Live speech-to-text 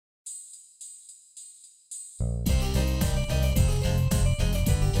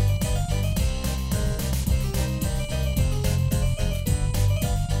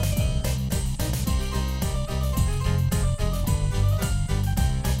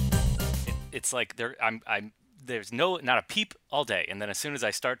it's like there's not a peep all day, and then as soon as I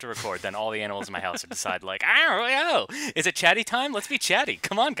start to record, then all the animals in my house have decided like, oh, is it chatty time? Let's be chatty.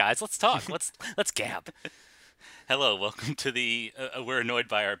 Come on, guys, let's talk. Let's gab. Hello, welcome to the We're Annoyed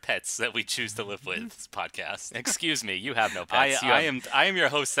by Our Pets That We Choose to Live With podcast. Excuse me, you have no I, pets. I am your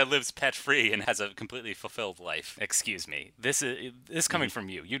host that lives pet free and has a completely fulfilled life. Excuse me. This is coming from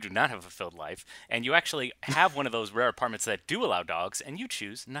you. You do not have a fulfilled life, and you actually have one of those rare apartments that do allow dogs, and you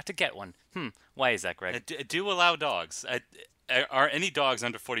choose not to get one. Why is that, Greg? Do allow dogs. Are any dogs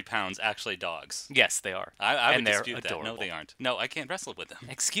under 40 pounds actually dogs? Yes, they are. I would and they're dispute adorable. that. No, they aren't. No, I can't wrestle with them.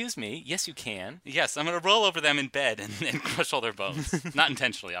 Excuse me. Yes, you can. Yes, I'm going to roll over them in bed and crush all their bones. Not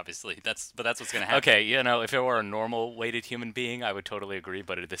intentionally, obviously. But that's what's going to happen. Okay, if it were a normal weighted human being, I would totally agree.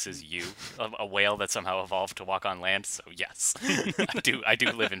 But this is you, a whale that somehow evolved to walk on land. So yes, I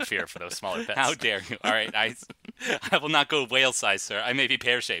do live in fear for those smaller pets. How dare you? All right, I will not go whale size, sir. I may be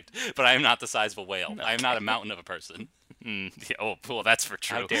pear shaped, but I am not the size of a whale. Okay. I am not a mountain of a person. Yeah, oh, well, that's for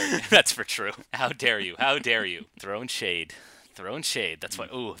true. How dare you? That's for true. How dare you? How dare you? Throwing shade. That's why.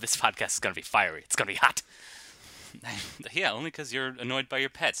 Ooh, this podcast is gonna be fiery. It's gonna be hot. Yeah, only because you're annoyed by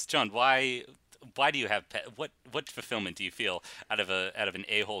your pets, John. Why do you have pet? What fulfillment do you feel out of an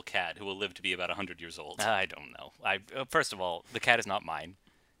a-hole cat who will live to be about 100 years old? I don't know. First of all, the cat is not mine.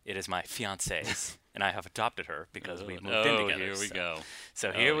 It is my fiance's, and I have adopted her because we moved in together. Here we go.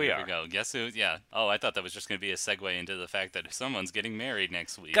 So here we are. Here we go. Guess who? Yeah. Oh, I thought that was just going to be a segue into the fact that someone's getting married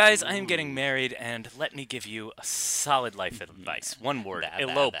next week. Guys, I am getting married, and let me give you a solid life advice. One word: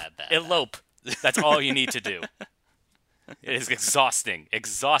 elope. Elope. That's all you need to do. It is exhausting.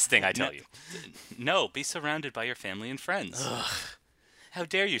 Exhausting, I tell you. No, be surrounded by your family and friends. How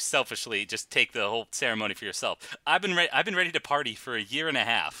dare you selfishly just take the whole ceremony for yourself? I've been ready to party for a year and a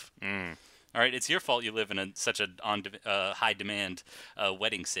half. All right, it's your fault you live in such a high demand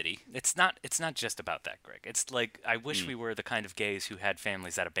wedding city. It's not just about that, Greg. It's like I wish we were the kind of gays who had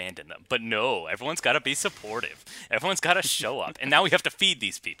families that abandoned them. But no, everyone's got to be supportive. Everyone's got to show up, and now we have to feed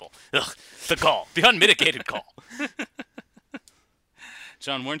these people. Ugh, the gall, the unmitigated gall.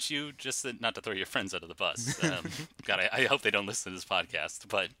 John, weren't you just not to throw your friends under the bus? God, I hope they don't listen to this podcast,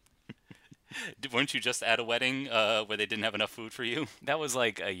 but weren't you just at a wedding where they didn't have enough food for you? That was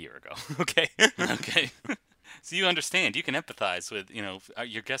like a year ago. Okay. Okay. So you understand. You can empathize with,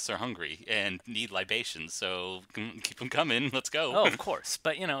 your guests are hungry and need libations, so keep them coming. Let's go. Oh, of course.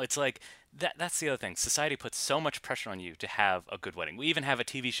 But, it's like that's the other thing. Society puts so much pressure on you to have a good wedding. We even have a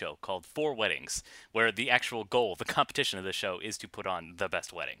TV show called Four Weddings, where the actual goal, the competition of the show, is to put on the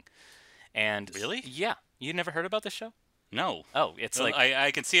best wedding. And really? Yeah. You never heard about this show? No. Oh, it's well, like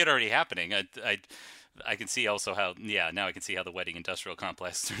I can see it already happening. I can see also how now I can see how the wedding industrial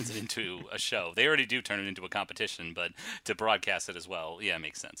complex turns it into a show. They already do turn it into a competition, but to broadcast it as well, yeah, it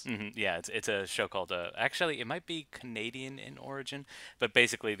makes sense. Yeah, it's a show called actually it might be Canadian in origin, but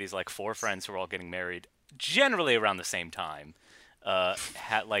basically these like four friends who are all getting married generally around the same time.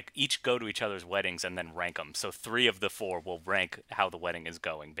 Each go to each other's weddings and then rank them. So three of the four will rank how the wedding is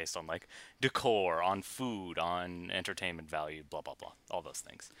going based on like decor, on food, on entertainment value, blah blah blah, all those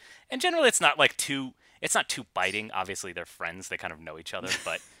things. And generally, it's not too biting. Obviously, they're friends; they kind of know each other.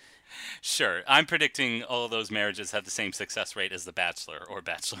 But sure, I'm predicting all of those marriages have the same success rate as The Bachelor or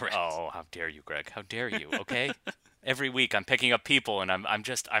Bachelorette. Oh, how dare you, Greg? How dare you? Okay. Every week I'm picking up people, and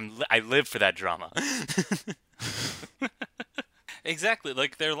I live for that drama. Exactly.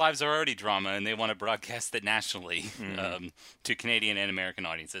 Like, their lives are already drama, and they want to broadcast it nationally to Canadian and American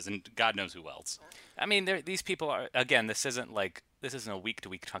audiences, and God knows who else. I mean, these people are, again, this isn't a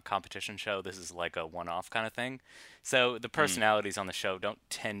week-to-week competition show. This is like a one-off kind of thing. So the personalities on the show don't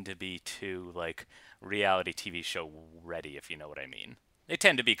tend to be too, like, reality TV show ready, if you know what I mean. They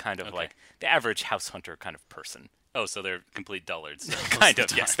tend to be kind of like the average house hunter kind of person. Oh, so they're complete dullards. Kind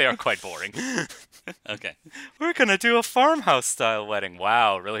of, yes. They are quite boring. Okay. We're going to do a farmhouse-style wedding.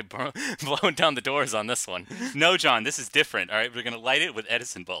 Wow, really blowing down the doors on this one. No, John, this is different. All right, we're going to light it with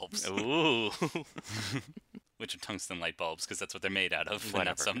Edison bulbs. Ooh. Which are tungsten light bulbs, because that's what they're made out of.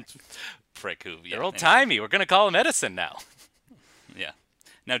 Whatever. Not some prick who... They're old-timey. We're going to call them Edison now. Yeah.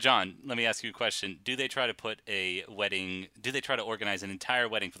 Now, John, let me ask you a question. Do they try to organize an entire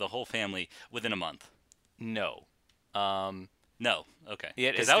wedding for the whole family within a month? No. No. Okay.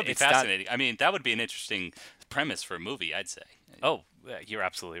 Yeah, because that would be fascinating. I mean, that would be an interesting premise for a movie, I'd say. Oh, you're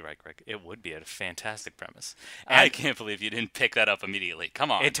absolutely right, Greg. It would be a fantastic premise. And I can't believe you didn't pick that up immediately.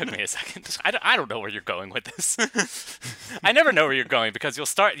 Come on. It took me a second. I don't know where you're going with this. I never know where you're going because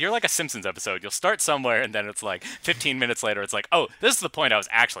you're like a Simpsons episode. You'll start somewhere and then it's like 15 minutes later it's like, oh, this is the point I was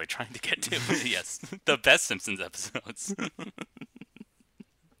actually trying to get to. Yes. The best Simpsons episodes.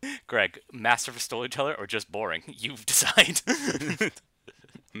 Greg, master storyteller or just boring? You decide.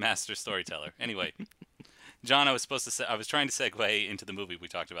 Master storyteller. Anyway, John, I was trying to segue into the movie we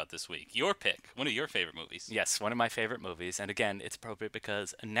talked about this week. Your pick, one of your favorite movies. Yes, one of my favorite movies. And again, it's appropriate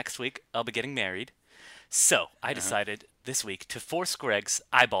because next week I'll be getting married. So I decided this week to force Greg's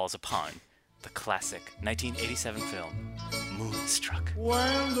eyeballs upon the classic 1987 film, Moonstruck.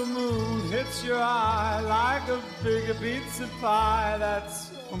 When the moon hits your eye like a big pizza pie,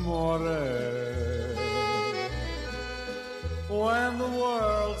 that's amore. When the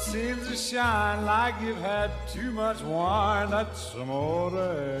world seems to shine like you've had too much wine, that's amore.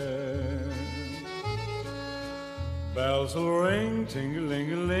 Bells will ring,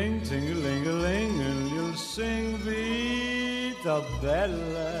 ting-a-ling-a-ling, ting-a-ling-a-ling, and you'll sing Vita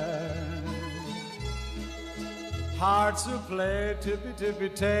Bella. Hearts will play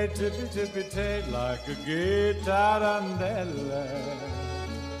tippy-tippy-tay, tippy-tippy-tay, like a gay tarantella.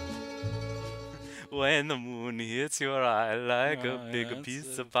 When the moon hits your eye like a big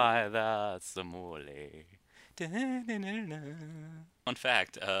piece of pie, that's amore. Fun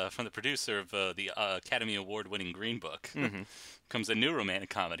fact, from the producer of the Academy Award-winning Green Book, comes a new romantic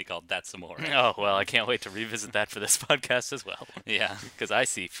comedy called That's Amore. Oh, well, I can't wait to revisit that for this podcast as well. Yeah. Because I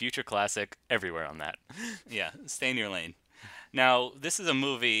see future classic everywhere on that. Yeah, stay in your lane. Now, this is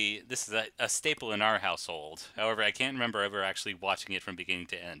a staple in our household. However, I can't remember ever actually watching it from beginning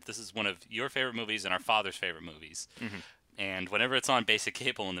to end. This is one of your favorite movies and our father's favorite movies. And whenever it's on basic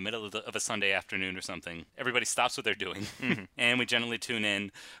cable in the middle of a Sunday afternoon or something, everybody stops what they're doing. And we generally tune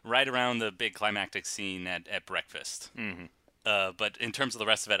in right around the big climactic scene at breakfast. But in terms of the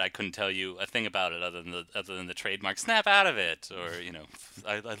rest of it, I couldn't tell you a thing about it other than the trademark "snap out of it" or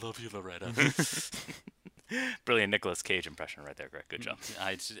I love you, Loretta. Brilliant Nicolas Cage impression right there, Greg. Good job.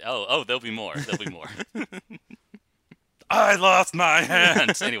 There'll be more. There'll be more. I lost my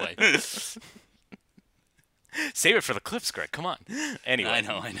hands. Anyway. Save it for the clips, Greg. Come on. Anyway. I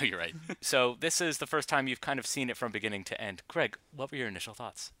know you're right. So this is the first time you've kind of seen it from beginning to end. Greg, what were your initial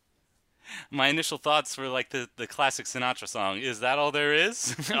thoughts? My initial thoughts were like the classic Sinatra song, "Is that all there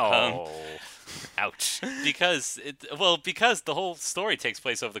is?" Ouch. Because the whole story takes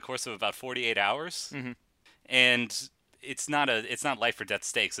place over the course of about 48 hours. And it's not life or death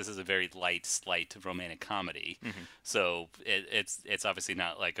stakes. This is a very slight romantic comedy. So it's obviously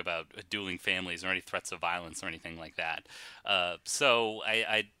not like about dueling families or any threats of violence or anything like that. So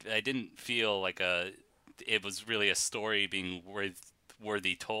I didn't feel like it was really a story being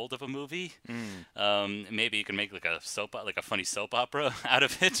worthy told of a movie. Maybe you can make like a funny soap opera out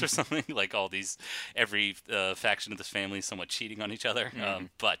of it or something, like every faction of this family is somewhat cheating on each other.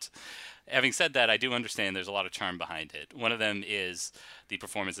 But having said that, I do understand there's a lot of charm behind it. One of them is the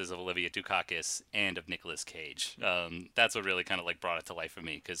performances of Olivia Dukakis and of Nicolas Cage. That's what really kind of like brought it to life for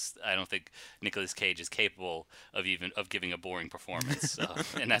me, because I don't think Nicolas Cage is capable of giving a boring performance,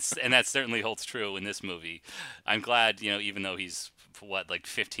 and that certainly holds true in this movie. I'm glad, even though he's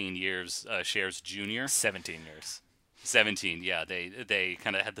 15 years Cher's junior. 17 years. 17, yeah. They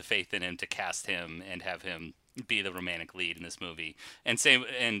kind of had the faith in him to cast him and have him be the romantic lead in this movie. And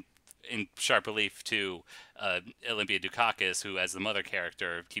in sharp relief to Olympia Dukakis, who, as the mother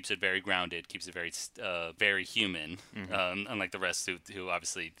character, keeps it very grounded, keeps it very very human, unlike the rest who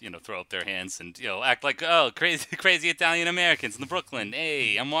obviously throw up their hands and act like crazy Italian Americans in the Brooklyn.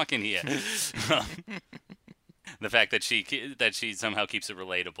 Hey, I'm walking here. The fact that she somehow keeps it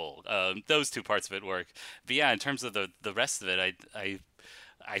relatable, those two parts of it work. But yeah, in terms of the rest of it,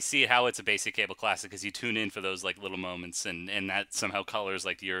 I see how it's a basic cable classic, because you tune in for those like little moments, and that somehow colors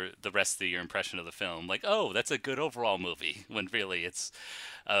like the rest of your impression of the film. Like, oh, that's a good overall movie, when really it's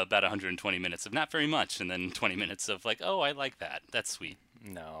about 120 minutes of not very much, and then 20 minutes of like, oh, I like that. That's sweet.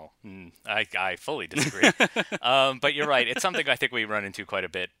 No, I fully disagree. But you're right. It's something I think we run into quite a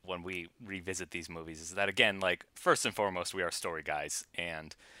bit when we revisit these movies, is that, again, like, first and foremost, we are story guys.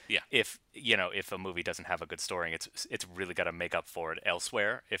 And if a movie doesn't have a good story, it's really got to make up for it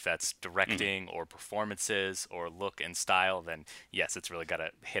elsewhere. If that's directing or performances or look and style, then yes, it's really got to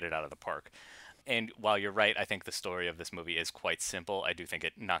hit it out of the park. And while you're right, I think the story of this movie is quite simple. I do think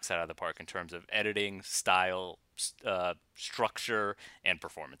it knocks it out of the park in terms of editing, style, structure, and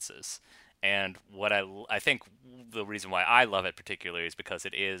performances. And what I think the reason why I love it particularly is because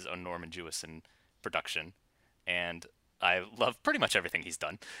it is a Norman Jewison production. And I love pretty much everything he's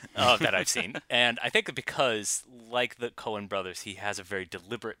done that I've seen. And I think because, like the Coen brothers, he has a very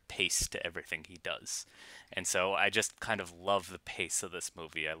deliberate pace to everything he does. And so I just kind of love the pace of this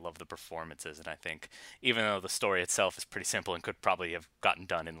movie. I love the performances. And I think even though the story itself is pretty simple and could probably have gotten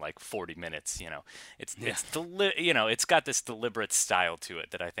done in like 40 minutes, it's got this deliberate style to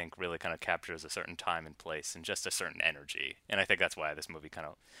it that I think really kind of captures a certain time and place and just a certain energy. And I think that's why this movie kind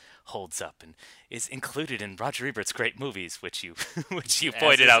of holds up and is included in Roger Ebert's great movies, which you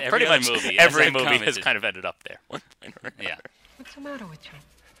pointed out. Pretty much every movie has kind of ended up there. Yeah. What's the matter with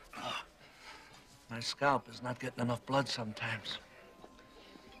you? My scalp is not getting enough blood sometimes.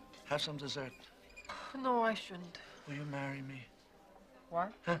 Have some dessert. No, I shouldn't. Will you marry me?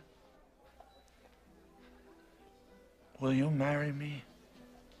 What? Huh? Will you marry me?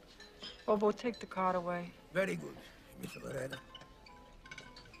 Bobo, take the card away. Very good, Mr. Loretta.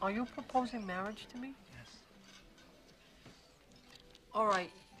 Are you proposing marriage to me? Yes. All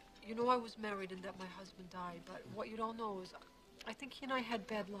right. You know I was married and that my husband died, but what you don't know is I think he and I had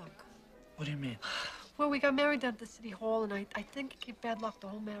bad luck. What do you mean? Well, we got married down at the city hall, and I think it gave bad luck the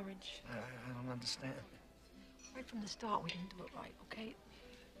whole marriage. I don't understand. Right from the start, we didn't do it right, okay?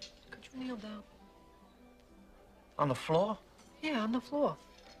 Could you kneel down? On the floor? Yeah, on the floor.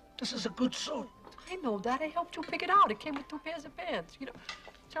 This is a good suit. I know that. I helped you pick it out. It came with 2 pairs of pants. You know,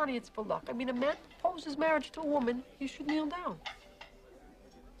 Johnny, it's for luck. I mean, a man proposes marriage to a woman, you should kneel down.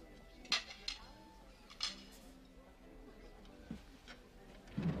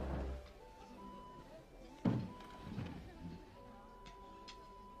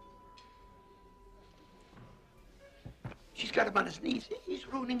 She's got him on his knees. He's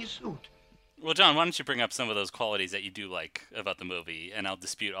ruining his suit. Well, John, why don't you bring up some of those qualities that you do like about the movie, and I'll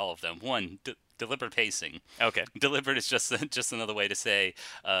dispute all of them. One, deliberate pacing. Okay. Deliberate is just another way to say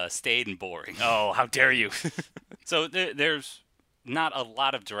staid and boring. Oh, how dare you! So there's not a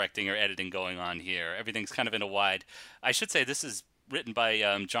lot of directing or editing going on here. Everything's kind of in a wide. I should say this is written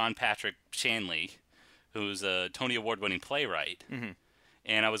by John Patrick Shanley, who's a Tony Award-winning playwright. Mm-hmm.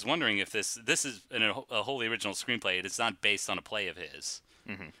 And I was wondering if this is a wholly original screenplay. It's not based on a play of his.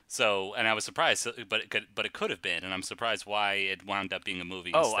 Mm-hmm. So, and I was surprised, but it could have been, and I'm surprised why it wound up being a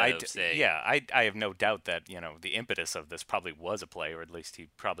movie instead of, say... Yeah, I have no doubt that, the impetus of this probably was a play, or at least he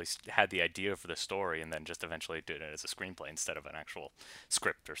probably had the idea for the story and then just eventually did it as a screenplay instead of an actual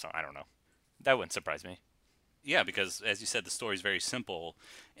script or something. I don't know. That wouldn't surprise me. Yeah, because, as you said, the story's very simple,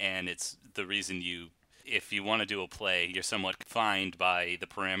 and it's the reason if you want to do a play, you're somewhat confined by the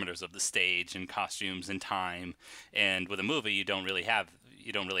parameters of the stage and costumes and time. And with a movie, you don't really have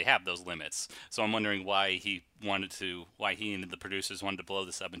those limits. So I'm wondering why he and the producers wanted to blow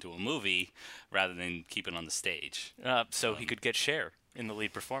this up into a movie rather than keep it on the stage. So he could get Cher in the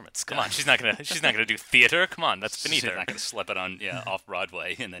lead performance. Come on, she's not gonna do theater. Come on, that's beneath her. She's not gonna slap it on off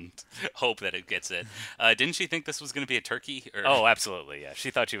Broadway and then hope that it gets it. Didn't she think this was gonna be a turkey? Oh, absolutely, yeah.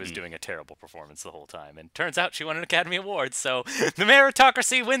 She thought she was doing a terrible performance the whole time, and turns out she won an Academy Award. So the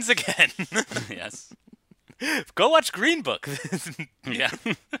meritocracy wins again. Yes. Go watch Green Book. Yeah.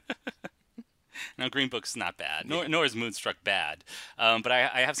 Now, Green Book's not bad, nor is Moonstruck bad. But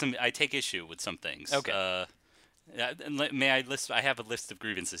I take issue with some things. Okay. May I list? I have a list of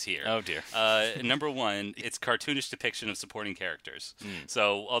grievances here. Oh dear. Number one, it's cartoonish depiction of supporting characters.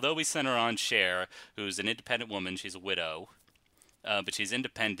 So, although we center on Cher, who's an independent woman, she's a widow. But she's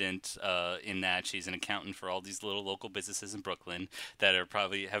independent in that she's an accountant for all these little local businesses in Brooklyn that have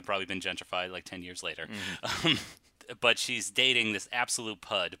probably been gentrified like 10 years later. Mm-hmm. But she's dating this absolute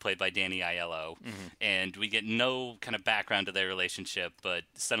pud played by Danny Aiello, and we get no kind of background to their relationship, but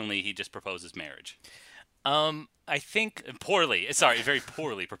suddenly he just proposes marriage. I think very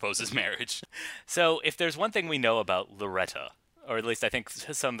poorly proposes marriage. So if there's one thing we know about Loretta, or at least I think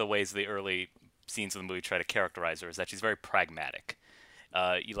some of the ways the early scenes of the movie try to characterize her, is that she's very pragmatic.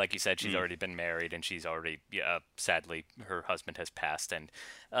 Like you said, she's already been married, and she's already, sadly, her husband has passed. And,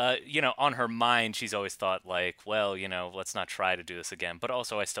 on her mind, she's always thought, like, well, let's not try to do this again. But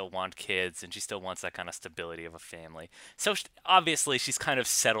also, I still want kids, and she still wants that kind of stability of a family. So, obviously, she's kind of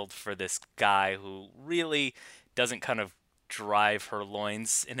settled for this guy who really doesn't kind of drive her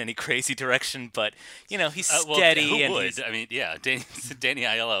loins in any crazy direction, but he's steady. Who would? I mean, yeah, Danny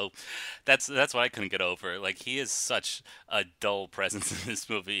Aiello. That's what I couldn't get over. Like, he is such a dull presence in this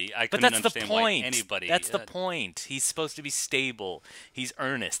movie. I couldn't understand why anybody. That's the point. He's supposed to be stable. He's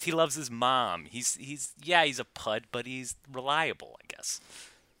earnest. He loves his mom. He's a pud, but he's reliable, I guess.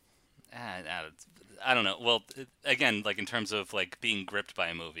 I don't know. Well, again, like in terms of like being gripped by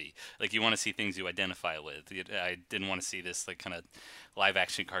a movie, like you want to see things you identify with. I didn't want to see this like kind of live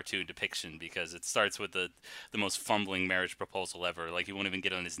action cartoon depiction because it starts with the most fumbling marriage proposal ever. Like he won't even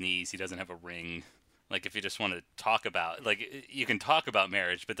get on his knees. He doesn't have a ring. Like if you just want to talk about, like you can talk about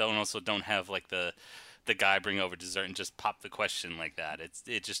marriage, but don't have like the guy bring over dessert and just pop the question like that.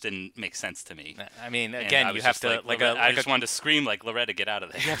 It just didn't make sense to me. I mean, And again, I you was have just to I just wanted to scream like, Loretta, get out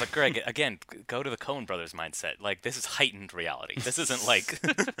of there. Yeah, but Greg, again, go to the Coen Brothers mindset. Like, this is heightened reality. This isn't like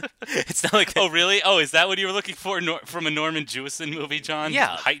it's not like Oh, really? Oh, is that what you were looking for from a Norman Jewison movie, John?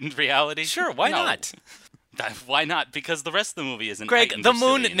 Yeah. Heightened reality? Sure, why No. not? Why not? Because the rest of the movie isn't Greg, heightened the or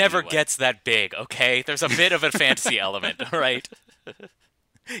moon silly in never any way. gets that big, okay? There's a bit of a fantasy element, all right?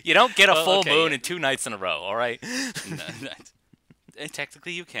 You don't get a Well, full okay. moon in 2 nights in a row, all right?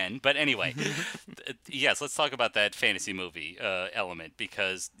 Technically you can, but anyway. Yes, let's talk about that fantasy movie element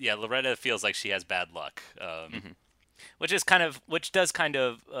because, yeah, Loretta feels like she has bad luck. Which does kind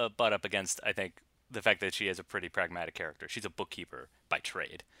of butt up against, I think, the fact that she is a pretty pragmatic character. She's a bookkeeper by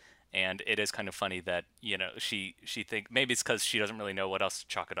trade. And it is kind of funny that, you know, she maybe it's because she doesn't really know what else to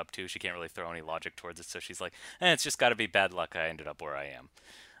chalk it up to. She can't really throw any logic towards it. So she's like, it's just got to be bad luck I ended up where I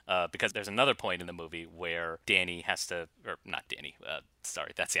am. Because there's another point in the movie where Danny has to, or not Danny,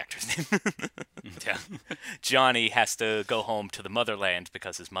 sorry, that's the actor's name. Yeah. Johnny has to go home to the motherland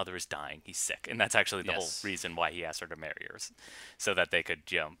because his mother is dying. He's sick. And that's actually the whole Yes. reason why he asked her to marry her. So that they could,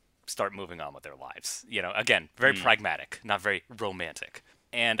 start moving on with their lives. Again, very pragmatic, not very romantic.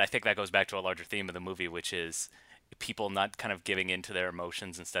 And I think that goes back to a larger theme of the movie, which is people not kind of giving in to their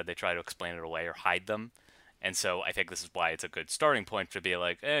emotions. Instead, they try to explain it away or hide them. And so I think this is why it's a good starting point to be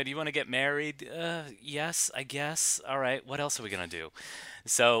like, do you want to get married? Yes, I guess. All right, what else are we going to do?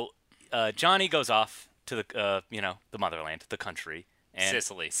 So Johnny goes off to the motherland, the country. And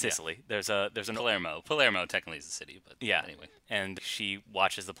Sicily. Sicily. There's an Palermo. Palermo technically is a city, but yeah. anyway. And she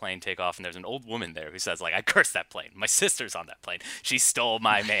watches the plane take off, and there's an old woman there who says, like, I cursed that plane. My sister's on that plane. She stole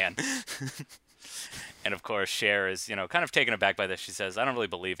my man. And, of course, Cher is, kind of taken aback by this. She says, I don't really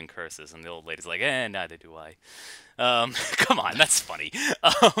believe in curses. And the old lady's like, neither do I. Come on, that's funny.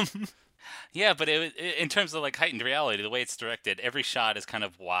 Yeah, but in terms of like heightened reality, the way it's directed, every shot is kind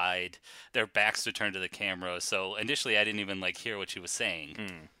of wide. Their backs are turned to the camera. So initially, I didn't even like hear what she was saying.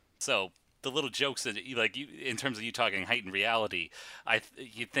 So the little jokes that in terms of you talking heightened reality,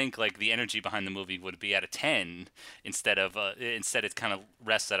 you think like the energy behind the movie would be at a 10 instead it kind of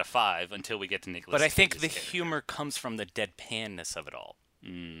rests at a 5 until we get to Nicolas. But I think Cage's the character. humor comes from the deadpanness of it all.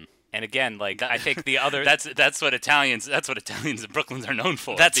 And again, like I think the other that's what Italians in Brooklyn are known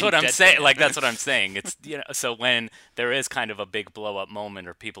for. That's being what I'm deadpan. saying. Like that's what I'm saying. It's so when there is kind of a big blow up moment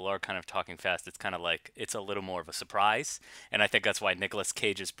or people are kind of talking fast, it's kind of like it's a little more of a surprise. And I think that's why Nicolas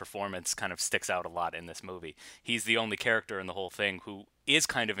Cage's performance kind of sticks out a lot in this movie. He's the only character in the whole thing who is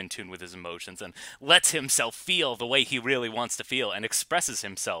kind of in tune with his emotions and lets himself feel the way he really wants to feel and expresses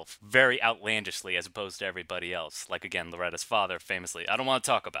himself very outlandishly as opposed to everybody else. Like again, Loretta's father famously, I don't want to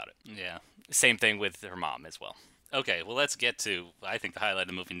talk about it. Yeah. Same thing with her mom as well. Okay, well, let's get to, I think, the highlight of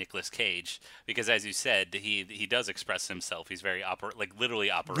the movie, Nicolas Cage, because as you said, he does express himself. He's very literally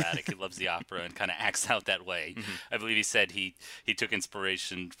operatic. He loves the opera and kind of acts out that way. I believe he said he took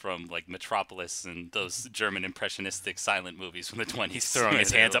inspiration from like Metropolis and those German impressionistic silent movies from the 20s. He's throwing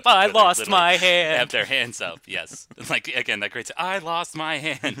his where hands they- up. I where they lost literally my hand. Have their hands up, yes. Like, again, that great, I lost my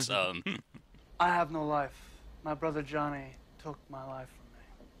hand. I have no life. My brother Johnny took my life from me.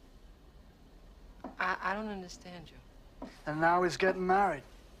 I don't understand you. And now he's getting married.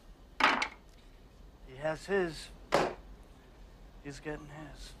 He has his. He's getting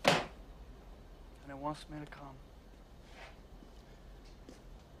his. And he wants me to come.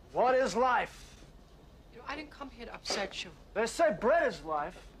 What is life? I didn't come here to upset you. They say bread is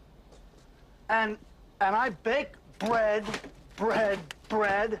life. And I bake bread,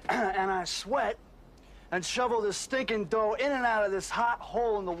 and I sweat and shovel this stinking dough in and out of this hot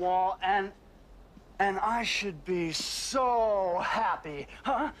hole in the wall, and I should be so happy.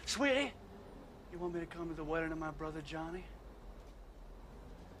 Huh, sweetie? You want me to come to the wedding of my brother Johnny?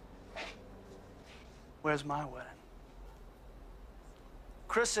 Where's my wedding?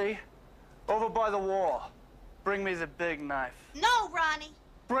 Chrissy, over by the wall. Bring me the big knife. No, Ronnie.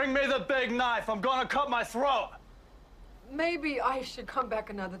 Bring me the big knife. I'm gonna cut my throat. Maybe I should come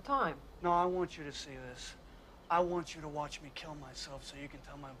back another time. No, I want you to see this. I want you to watch me kill myself so you can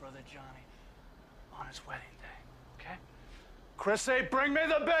tell my brother Johnny on his wedding day, okay? Chrissy, bring me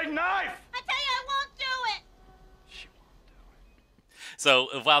the big knife! I tell you, I won't do it. She won't do it. So,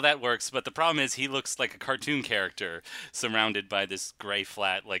 while that works, but the problem is he looks like a cartoon character surrounded by this gray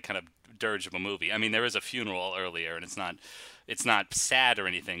flat, like kind of dirge of a movie. I mean, there is a funeral earlier, and it's not sad or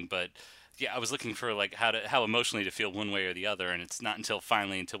anything, but yeah, I was looking for like how emotionally to feel one way or the other, and it's not until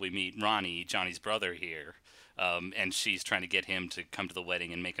we meet Ronnie, Johnny's brother here, and she's trying to get him to come to the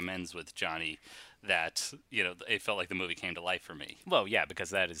wedding and make amends with Johnny, that it felt like the movie came to life for me. Well, yeah, because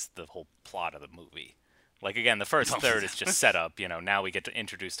that is the whole plot of the movie. Like, again, the first third is just set up. Now we get to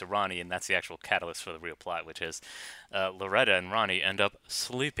introduce to Ronnie, and that's the actual catalyst for the real plot, which is Loretta and Ronnie end up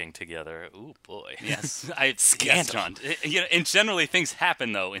sleeping together. Ooh, boy. Yes, Scandal. yes, John. And generally things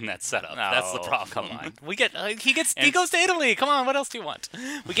happen though in that setup. That's the problem. Come on. We get he goes to Italy. Come on, what else do you want?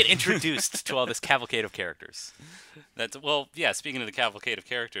 We get introduced to all this cavalcade of characters. Speaking of the cavalcade of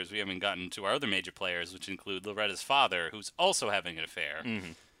characters, we haven't gotten to our other major players, which include Loretta's father, who's also having an affair.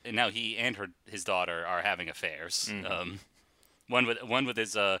 Mm-hmm. And now he and his daughter are having affairs. Mm-hmm.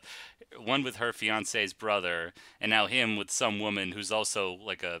 One with her fiance's brother, and now him with some woman who's also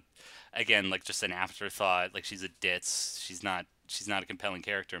just an afterthought. Like, she's a ditz. She's not a compelling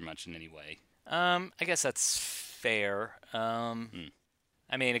character much in any way. I guess that's fair. I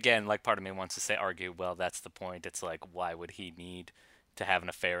mean, again, like, part of me wants to argue, well, that's the point. It's like, why would he need to have an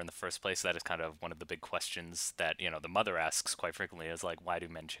affair in the first place? That is kind of one of the big questions that, the mother asks quite frequently, is like, why do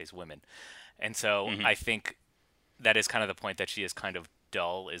men chase women? And so I think that is kind of the point, that she is kind of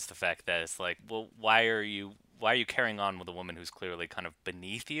dull, is the fact that it's like, well, why are you carrying on with a woman who's clearly kind of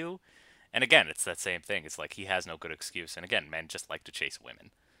beneath you? And again, it's that same thing. It's like, he has no good excuse. And again, men just like to chase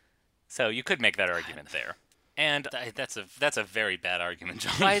women. So you could make that argument there. And that's a very bad argument,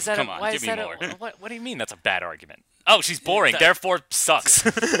 John. Why is that? Come on, give me more. What do you mean that's a bad argument? Oh, she's boring, therefore sucks.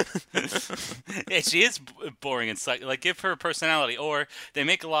 Yeah, she is boring and sucks. Like, give her personality. Or they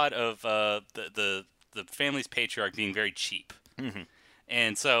make a lot of the family's patriarch being very cheap. Mm-hmm.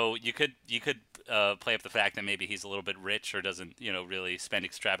 And so you could play up the fact that maybe he's a little bit rich or doesn't really spend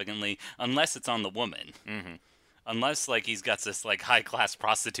extravagantly, unless it's on the woman. Mm-hmm. Unless, like, he's got this, like, high-class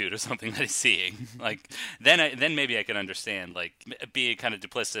prostitute or something that he's seeing. Like, then maybe I can understand, like, being kind of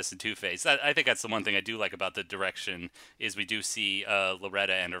duplicitous and two-faced. I think that's the one thing I do like about the direction, is we do see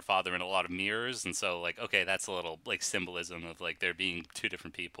Loretta and her father in a lot of mirrors. And so, like, okay, that's a little, like, symbolism of, like, there being two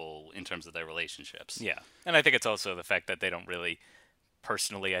different people in terms of their relationships. Yeah. And I think it's also the fact that they don't really...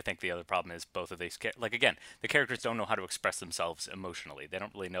 Personally, I think the other problem is both of these... again, the characters don't know how to express themselves emotionally. They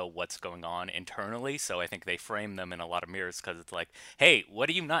don't really know what's going on internally, so I think they frame them in a lot of mirrors, because it's like, hey, what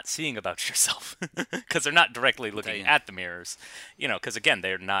are you not seeing about yourself? Because they're not directly looking at the mirrors. Because, again,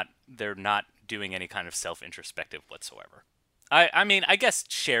 they're not doing any kind of self-introspective whatsoever. I mean, I guess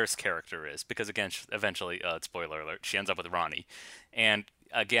Cher's character is, because, again, eventually, spoiler alert, she ends up with Ronnie, and...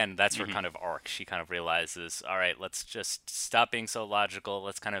 Again, that's her kind of arc. She kind of realizes, all right, let's just stop being so logical.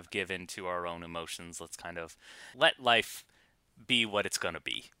 Let's kind of give in to our own emotions. Let's kind of let life be what it's going to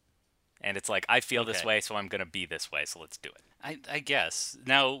be. And it's like, I feel this way, so I'm going to be this way, so let's do it. I guess.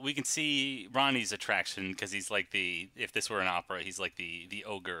 Now, we can see Ronnie's attraction, because he's like if this were an opera, he's like the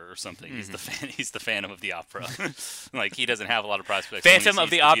ogre or something. Mm-hmm. He's the Phantom of the Opera. Like, he doesn't have a lot of prospects. Phantom of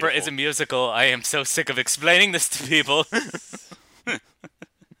the Opera is a musical. I am so sick of explaining this to people.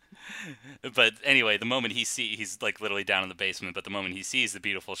 But anyway, the moment he's like literally down in the basement, but the moment he sees the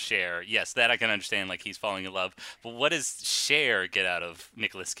beautiful Cher, yes, that I can understand, like, he's falling in love. But what does Cher get out of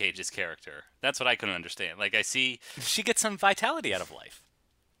Nicolas Cage's character? That's what I couldn't understand. Like, I see... She gets some vitality out of life.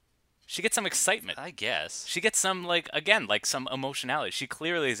 She gets some excitement. I guess. She gets some, some emotionality. She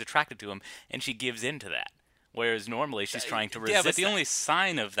clearly is attracted to him, and she gives in to that. Whereas normally she's trying to resist. Yeah, but the only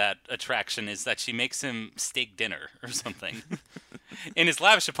sign of that attraction is that she makes him steak dinner or something. In his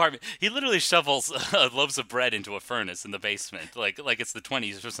lavish apartment, he literally shovels loaves of bread into a furnace in the basement, like it's the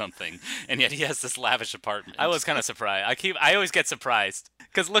 20s or something, and yet he has this lavish apartment. I was kind of surprised. I always get surprised,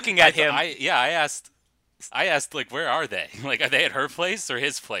 because looking at him... I asked, like, where are they? Like, are they at her place or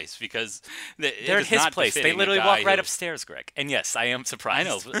his place? Because they're at his place. They literally walk right upstairs, Greg. And yes, I am surprised.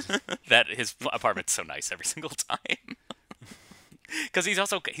 I know. That his apartment's so nice every single time. Because he's a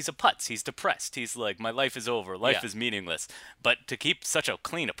putz. He's depressed. He's like, my life is over. Life is meaningless. But to keep such a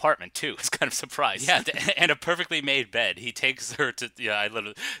clean apartment, too, is kind of surprising. Yeah, and a perfectly made bed. He takes her to,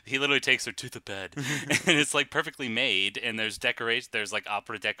 he literally takes her to the bed. And it's, like, perfectly made, and there's decorations, there's, like,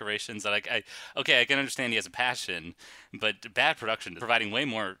 opera decorations. That I can understand he has a passion, but bad production, providing way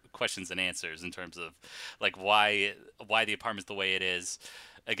more questions than answers in terms of, like, why the apartment's the way it is.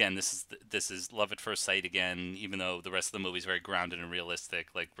 Again, this is love at first sight again, even though the rest of the movie is very grounded and realistic.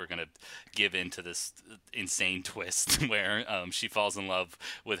 Like, we're going to give in to this insane twist where she falls in love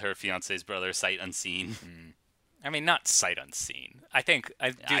with her fiance's brother, sight unseen. I mean, not sight unseen. I do think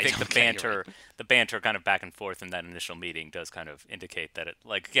the don't care, the banter kind of back and forth in that initial meeting does kind of indicate that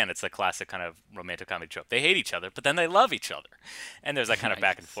again, it's a classic kind of romantic comedy trope. They hate each other, but then they love each other, and there's that kind of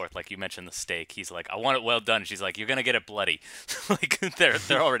back and forth. Like you mentioned the steak, he's like, "I want it well done." She's like, "You're gonna get it bloody." Like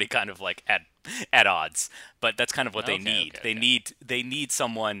they're already kind of like at odds, but that's kind of what they need. They need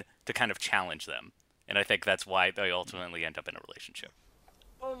someone to kind of challenge them, and I think that's why they ultimately end up in a relationship.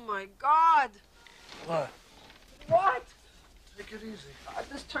 Oh my God! What? What? Take it easy.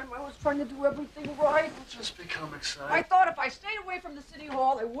 This time I was trying to do everything right. Don't just become excited. I thought if I stayed away from the city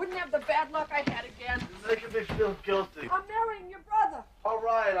hall, I wouldn't have the bad luck I had again. You're making me feel guilty. I'm marrying your brother. All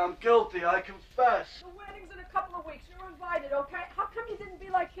right, I'm guilty. I confess. The wedding's in a couple of weeks. You're invited, okay? How come you didn't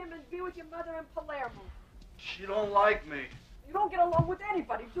be like him and be with your mother in Palermo? She don't like me. You don't get along with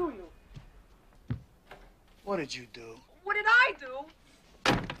anybody, do you? What did you do? What did I do?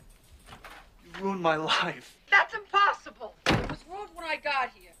 You ruined my life. That's impossible. It was ruined when I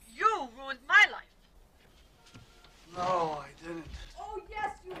got here. You ruined my life. No, I didn't. Oh,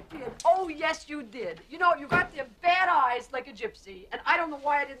 yes, you did. Oh, yes, you did. You know, you got the bad eyes like a gypsy, and I don't know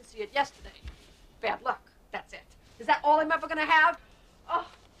why I didn't see it yesterday. Bad luck. That's it. Is that all I'm ever going to have? Oh,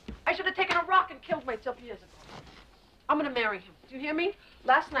 I should have taken a rock and killed myself years ago. I'm going to marry him. Do you hear me?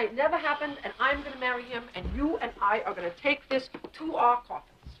 Last night never happened, and I'm going to marry him, and you and I are going to take this to our coffins.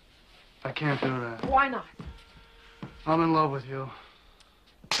 I can't do that. Why not? I'm in love with you.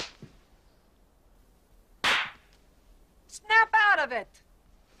 Snap out of it.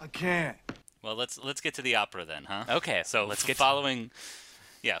 I can't. Well, let's get to the opera then, huh? Okay, So let's get following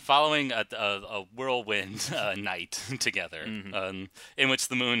a whirlwind night together, in which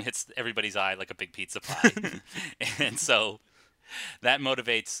the moon hits everybody's eye like a big pizza pie, and so that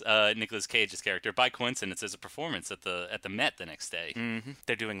motivates Nicolas Cage's character. By coincidence, there's a performance at the Met the next day. Mm-hmm.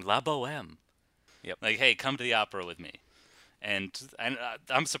 They're doing La Boheme. Yep. Like, hey, come to the opera with me. And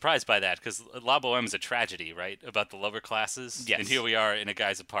I'm surprised by that, because La Boheme is a tragedy, right? About the lower classes. Yes. And here we are in a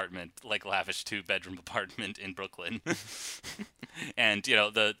guy's apartment, like lavish 2-bedroom apartment in Brooklyn. And, you know,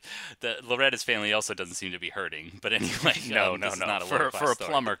 the Loretta's family also doesn't seem to be hurting. But anyway, No. this is not a lower class For a story.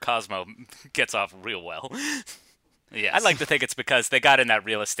 plumber, Cosmo gets off real well. Yes. I'd like to think it's because they got in that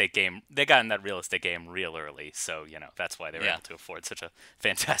real estate game. They got in that real estate game real early, so you know that's why they were able to afford such a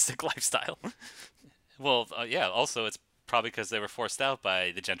fantastic lifestyle. Well, yeah. Also, it's probably because they were forced out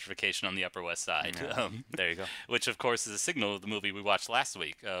by the gentrification on the Upper West Side. Yeah. There you go. Which, of course, is a signal of the movie we watched last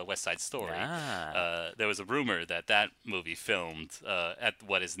week, West Side Story. There was a rumor that movie filmed at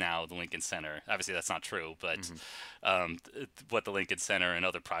what is now the Lincoln Center. Obviously, that's not true, but what the Lincoln Center and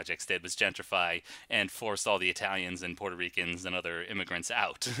other projects did was gentrify and force all the Italians and Puerto Ricans and other immigrants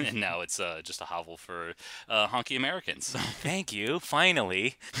out. And now it's just a hovel for honky Americans. Thank you.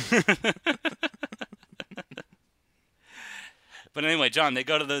 Finally. But anyway, John, they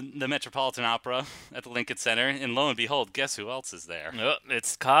go to the Metropolitan Opera at the Lincoln Center, and lo and behold, guess who else is there? Oh,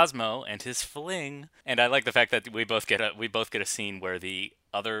 it's Cosmo and his fling. And I like the fact that we both get a scene where the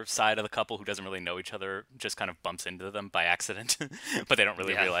other side of the couple who doesn't really know each other just kind of bumps into them by accident, but they don't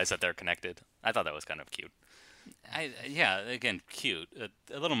really realize that they're connected. I thought that was kind of cute. Again, cute,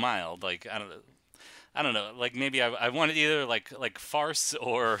 a little mild. Like I don't know. Like maybe I wanted either like farce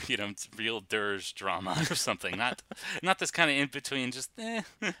or real dirge drama or something. Not this kind of in between. Just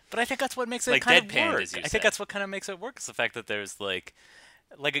But I think that's what makes it like kind deadpan, of work. as you I think said. that's what kind of makes it work. Is the fact that there's like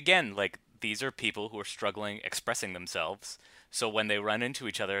again, like these are people who are struggling expressing themselves. So when they run into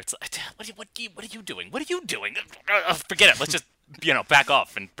each other, it's like, what are you doing? What are you doing? Forget it. Let's just back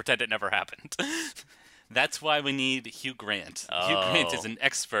off and pretend it never happened. That's why we need Hugh Grant. Hugh Grant is an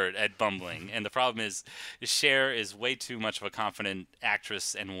expert at bumbling, and the problem is Cher is way too much of a confident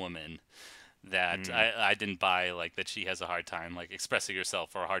actress and woman that I didn't buy that she has a hard time expressing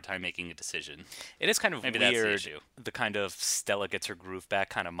herself or a hard time making a decision. It is kind of Maybe that's the weird, issue. the kind of Stella gets her groove back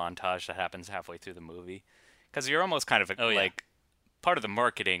kind of montage that happens halfway through the movie. Because you're almost kind of part of the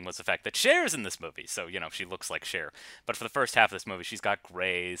marketing was the fact that Cher's in this movie, so she looks like Cher. But for the first half of this movie, she's got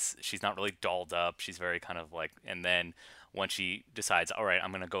grays. She's not really dolled up. She's very kind of and then when she decides, all right,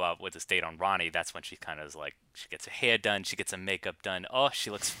 I'm gonna go out with this date on Ronnie, that's when she kind of is she gets her hair done, she gets her makeup done. Oh, she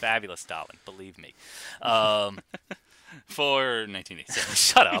looks fabulous, darling. Believe me. For 1987.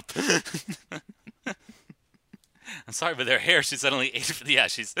 Shut up. I'm sorry, but their hair. She's suddenly 8. Yeah,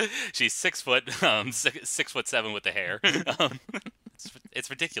 she's 6 foot, 6'7" with the hair. It's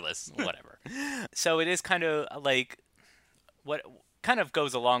ridiculous. Whatever. So it is kind of what kind of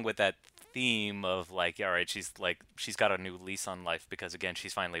goes along with that theme of all right, she's got a new lease on life because again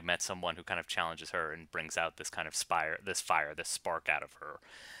she's finally met someone who kind of challenges her and brings out this kind of this spark out of her.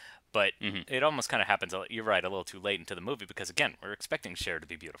 But it almost kind of happens, you're right, a little too late into the movie because, again, we're expecting Cher to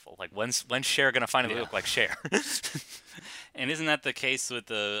be beautiful. Like, when's Cher going to finally look like Cher? And isn't that the case with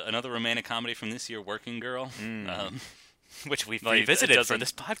another romantic comedy from this year, Working Girl? Which we've Like, revisited it for doesn't-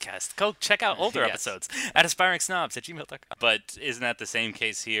 this podcast. Go check out older Yes. episodes at aspiringsnobs@gmail.com. But isn't that the same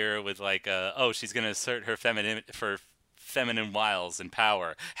case here with like, she's going to assert her feminine wiles and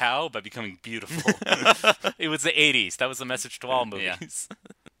power. How? By becoming beautiful. It was the 80s. That was the message to all Yeah. movies.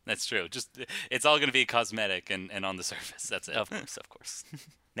 That's true. Just it's all going to be cosmetic and on the surface. That's it. Of course.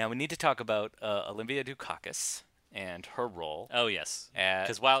 Now we need to talk about Olympia Dukakis and her role. Oh yes, At-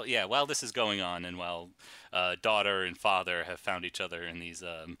 because while this is going on, and while daughter and father have found each other in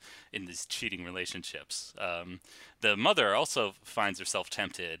these cheating relationships, the mother also finds herself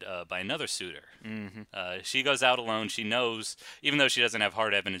tempted by another suitor. She goes out alone. She knows, even though she doesn't have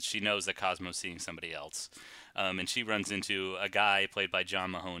hard evidence, she knows that Cosmo's seeing somebody else. And she runs into a guy played by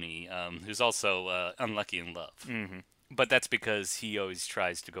John Mahoney, who's also unlucky in love. But that's because he always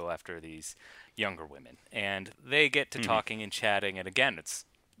tries to go after these younger women. And they get to talking and chatting, and again, it's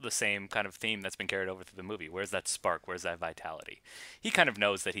the same kind of theme that's been carried over through the movie. Where's that spark? Where's that vitality? He kind of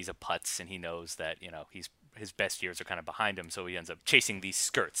knows that he's a putz, and he knows that, his best years are kind of behind him, so he ends up chasing these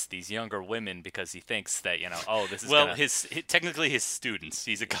skirts, these younger women, because he thinks that, this is Well, technically his students.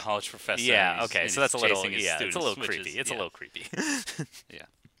 He's a college professor. Yeah, and okay, and so he's that's a little, chasing his it's a students, little which creepy. is- It's a yeah. little creepy. Yeah.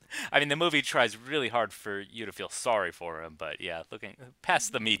 I mean, the movie tries really hard for you to feel sorry for him, but yeah, looking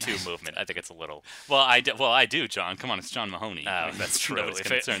past the Me Too movement, I think it's a little. Well, I do, John. Come on, it's John Mahoney. I mean, That's true. nobody's If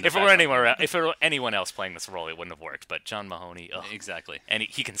concerned it about were that. if it were anyone else playing this role, it wouldn't have worked. But John Mahoney, ugh. Exactly. And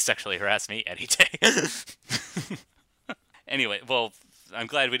he can sexually harass me any day. Anyway, well, I'm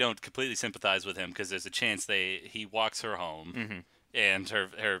glad we don't completely sympathize with him because there's a chance he walks her home, and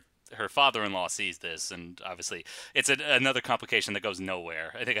her father-in-law sees this, and obviously it's another complication that goes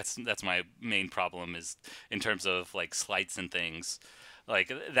nowhere. I think that's my main problem is in terms of like slights and things.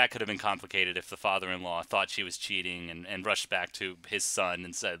 Like that could have been complicated if the father-in-law thought she was cheating and rushed back to his son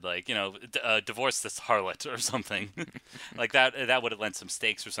and said like, divorce this harlot or something. Like that would have lent some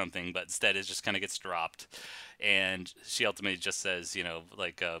stakes or something, but instead it just kind of gets dropped. And she ultimately just says,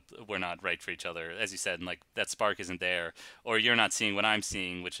 we're not right for each other, as you said, and like that spark isn't there, or you're not seeing what I'm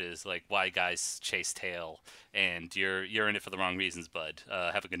seeing, which is like why guys chase tail, and you're in it for the wrong reasons, bud.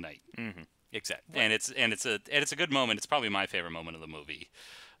 Have a good night. Exactly. And it's a good moment. It's probably my favorite moment of the movie,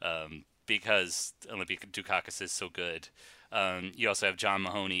 because Olympia Dukakis is so good. You also have John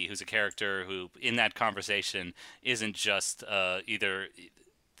Mahoney, who's a character who, in that conversation, isn't just either.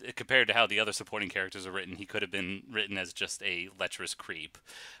 Compared to how the other supporting characters are written, he could have been written as just a lecherous creep,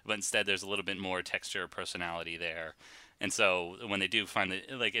 but instead there's a little bit more texture, personality there. And so when they do finally,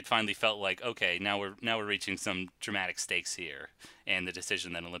 it finally felt like, okay, now we're reaching some dramatic stakes here, and the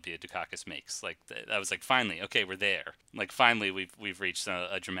decision that Olympia Dukakis makes, I was like, finally, okay, we're there. Like finally, we've reached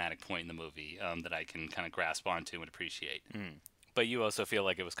a dramatic point in the movie that I can kind of grasp onto and appreciate. But you also feel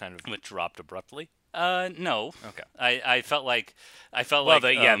like it was kind of dropped abruptly? No. Okay. I felt like the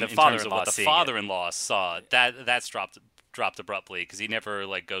in terms of father-in-law what the seeing it. father-in-law saw, that's dropped abruptly because he never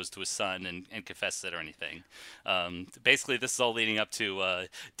goes to his son and confesses it or anything. Basically, this is all leading up to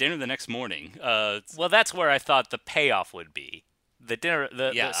dinner the next morning. Well, that's where I thought the payoff would be. The dinner,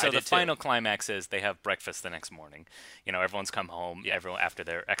 I so the did too. final climax is they have breakfast the next morning. Everyone's come home, everyone after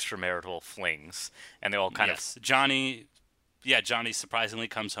their extramarital flings, and they all kind yes, Johnny surprisingly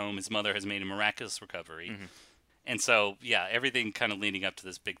comes home. His mother has made a miraculous recovery. And so, everything kind of leading up to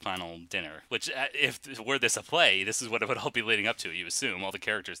this big final dinner, which, if were this a play, this is what it would all be leading up to, you assume, all the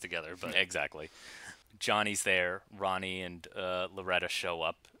characters together. But Exactly. Johnny's there, Ronnie and Loretta show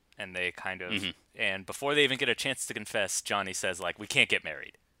up, and they kind of, and before they even get a chance to confess, Johnny says, we can't get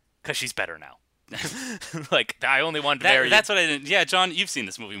married, because she's better now. I only wanted to marry you. That's what I didn't. Yeah, John, you've seen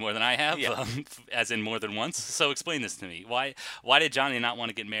this movie more than I have, Yeah. as in more than once. So explain this to me. Why did Johnny not want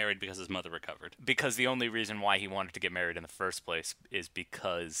to get married because his mother recovered? Because the only reason why he wanted to get married in the first place is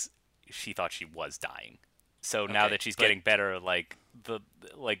because she thought she was dying. So now Okay, that she's but- getting better, the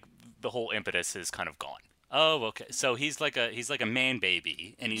whole impetus is kind of gone. Oh, okay. So he's like a man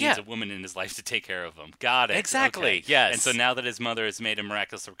baby, and he Yeah. needs a woman in his life to take care of him. Got it. Exactly, Okay. yes. And so now that his mother has made a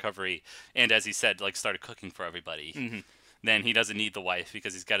miraculous recovery, and as he said, started cooking for everybody, then he doesn't need the wife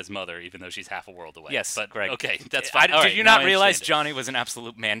because he's got his mother, even though she's half a world away. Yes, but Greg. okay, that's fine. All Did right, you now not I realize understand it. Johnny was an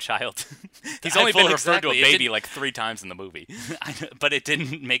absolute man-child? He's I- only been well, referred to a exactly. It baby didn't- like 3 times in the movie. But it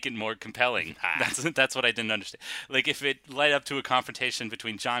didn't make it more compelling. That's what I didn't understand. Like, if it led up to a confrontation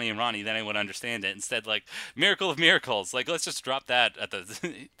between Johnny and Ronnie, then I would understand it. Instead, like, miracle of miracles. Like, let's just drop that at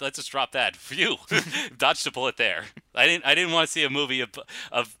the. Let's just drop that. Phew, dodged a bullet there. I didn't want to see a movie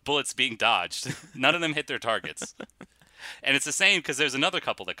of bullets being dodged. None of them hit their targets. And it's the same because there's another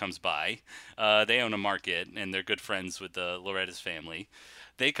couple that comes by. They own a market and they're good friends with Loretta's family.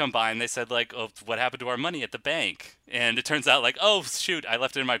 They come by and they said, like, oh, what happened to our money at the bank? And it turns out, like, oh, shoot, I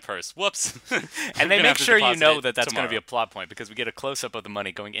left it in my purse. Whoops. And they make sure you know that that's going to be a plot point because we get a close-up of the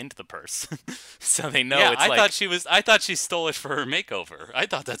money going into the purse. So they know yeah, it's I thought she stole it for her makeover. I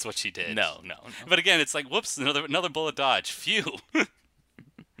thought that's what she did. No. But again, it's like, whoops, another bullet dodge. Phew.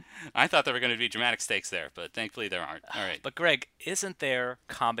 I thought there were going to be dramatic stakes there, but thankfully there aren't. All right. But Greg, isn't there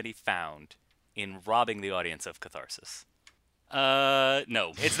comedy found in robbing the audience of catharsis?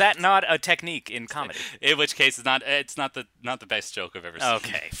 No. Is that not a technique in comedy? In which case, it's not the best joke I've ever seen.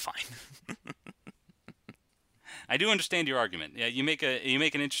 Okay, fine. I do understand your argument. Yeah, you make an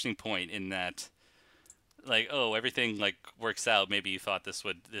interesting point in that, like, oh, everything like works out. Maybe you thought this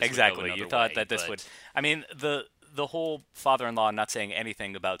would Exactly. Would go You another thought way, that this but- would. I mean, the whole father-in-law not saying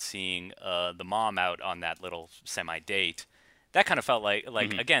anything about seeing the mom out on that little semi-date. That kind of felt like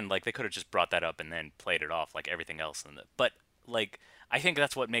again, like they could have just brought that up and then played it off like everything else in the. But like, I think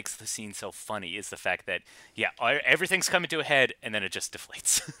that's what makes the scene so funny is the fact that everything's coming to a head and then it just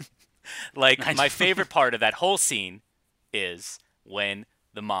deflates. Like my favorite part of that whole scene is when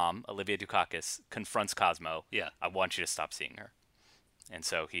the mom, Olivia Dukakis, confronts Cosmo. Yeah. I want you to stop seeing her. And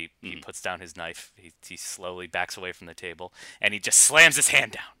so he puts down his knife. He slowly backs away from the table and he just slams his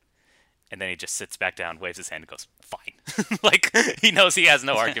hand down. And then he just sits back down, waves his hand, and goes, "Fine." Like he knows he has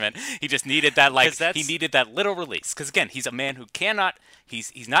no argument. He just needed that, he needed that little release. Because again, he's a man who cannot.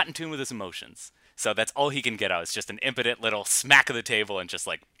 He's not in tune with his emotions. So that's all he can get out. It's just an impotent little smack of the table and just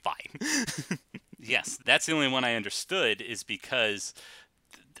like, "Fine." Yes, that's the only one I understood. Is because,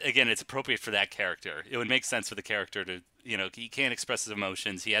 again, it's appropriate for that character. It would make sense for the character to. He can't express his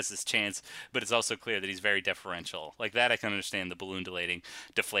emotions. He has this chance, but it's also clear that he's very deferential. Like that, I can understand the balloon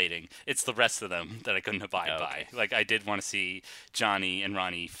deflating. It's the rest of them that I couldn't abide by. Like I did want to see Johnny and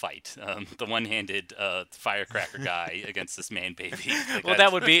Ronnie fight. The one-handed firecracker guy against this man baby. Like Well,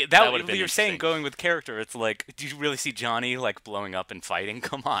 that would be that. would have been You're saying interesting. going with character. It's like, do you really see Johnny like blowing up and fighting?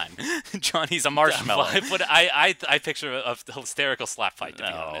 Come on, Johnny's a marshmallow. But I picture a hysterical slap fight, to be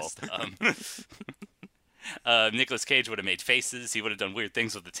No. honest. Nicolas Cage would have made faces. He would have done weird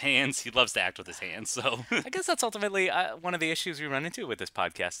things with his hands. He loves to act with his hands. So I guess that's ultimately one of the issues we run into with this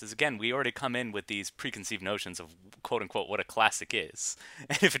podcast is, again, we already come in with these preconceived notions of, quote unquote, what a classic is.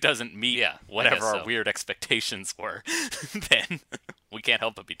 And if it doesn't meet Yeah, I whatever guess our so. weird expectations were, then we can't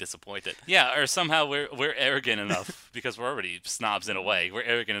help but be disappointed. yeah, or somehow we're arrogant enough because we're already snobs in a way. We're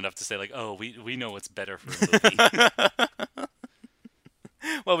arrogant enough to say like, oh, we know what's better for a movie.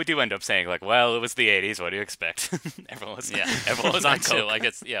 Well, we do end up saying, like, well, it was the 80s. What do you expect? Everyone was on That too. coke. I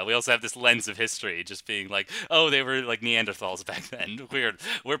guess. Yeah, we also have this lens of history, just being like, oh, they were like Neanderthals back then.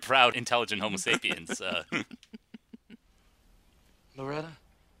 We're proud, intelligent Homo sapiens. Loretta,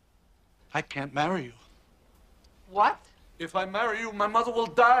 I can't marry you. What? If I marry you, my mother will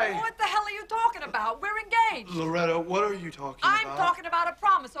die. What the hell are you talking about? We're engaged. Loretta, what are you talking I'm about? talking about a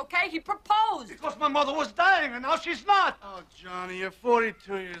promise, okay? He proposed. Because my mother was dying and now she's not. Oh, Johnny, you're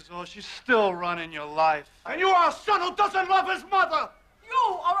 42 years old. She's still running your life. And you are a son who doesn't love his mother.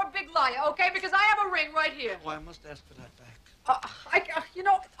 You are a big liar, okay? Because I have a ring right here. Oh, I must ask for that back.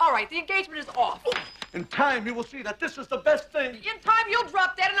 All right, the engagement is off. In time, you will see that this is the best thing. In time, you'll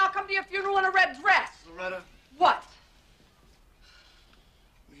drop dead, and I'll come to your funeral in a red dress. Loretta, What?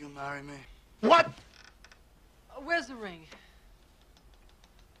 will you marry me? What? Where's the ring?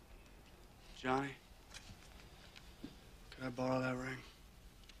 Johnny, can I borrow that ring?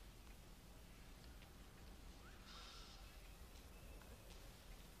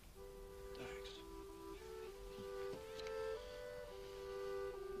 Thanks.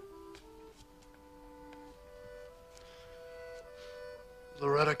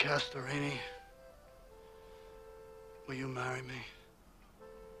 Loretta Castorini, will you marry me?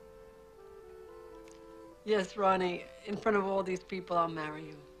 Yes, Ronnie. In front of all these people, I'll marry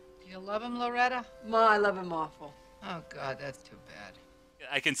you. Do you love him, Loretta? Ma, I love him awful. Oh, God, that's too bad.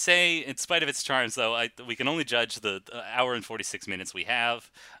 I can say, in spite of its charms, though, we can only judge the hour and 46 minutes we have.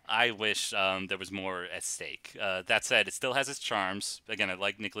 I wish there was more at stake. That said, it still has its charms. Again, I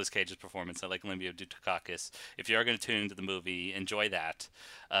like Nicolas Cage's performance. I like Olympia Dukakis. If you are going to tune into the movie, enjoy that.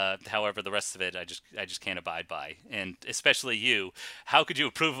 However, the rest of it, I just can't abide by. And especially you, how could you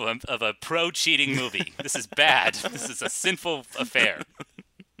approve of a pro-cheating movie? This is bad. This is a sinful affair.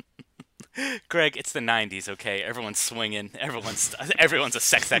 Greg, it's the 90s, okay? Everyone's swinging. Everyone's a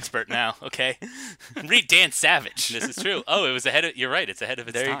sex expert now, okay? Read Dan Savage. This is true. Oh, it was ahead of... You're right. It's ahead of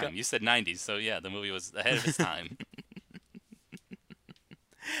its There you time. go. You said 90s, so yeah, the movie was ahead of its time.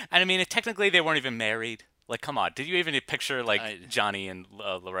 And I mean, technically they weren't even married. Like, come on. Did you even picture, like, Johnny and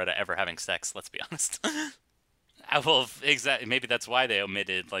Loretta ever having sex? Let's be honest. Well, exactly. Maybe that's why they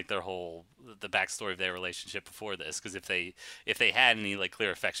omitted like the backstory of their relationship before this. Because if they had any like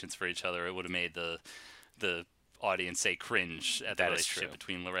clear affections for each other, it would have made the audience say cringe at the That is relationship true.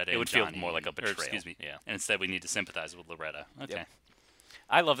 between Loretta It and would Johnny. feel more like a Or, betrayal. excuse me. Yeah. And instead, we need to sympathize with Loretta. Okay. Yep.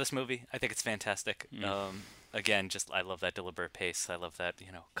 I love this movie. I think it's fantastic. Again, I love that deliberate pace. I love that,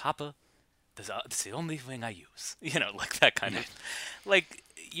 Kappa, that's the only thing I use. Like that kind of... Like,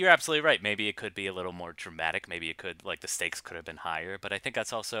 you're absolutely right. Maybe it could be a little more dramatic. Maybe it could, like, the stakes could have been higher. But I think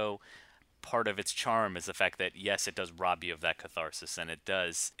that's also part of its charm is the fact that, yes, it does rob you of that catharsis, and it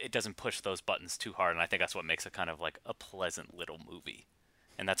doesn't push those buttons too hard. And I think that's what makes it kind of like a pleasant little movie.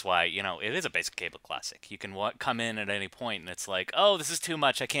 And that's why, it is a basic cable classic. You can come in at any point and it's like, oh, this is too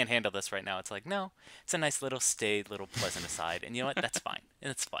much. I can't handle this right now. It's like, no, it's a nice little little pleasant aside. And you know what? That's fine.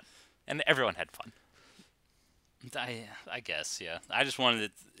 And it's fun. And everyone had fun. I guess, yeah. I just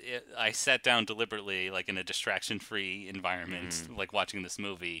wanted it. I sat down deliberately, like in a distraction-free environment, like watching this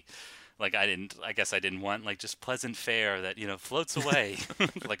movie. Like I guess I didn't want like just pleasant fare that floats away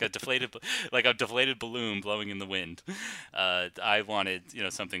like a deflated balloon blowing in the wind. I wanted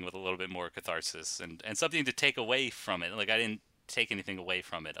something with a little bit more catharsis and something to take away from it. Like I didn't take anything away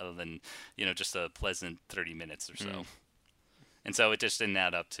from it other than just a pleasant 30 minutes or so. And so it just didn't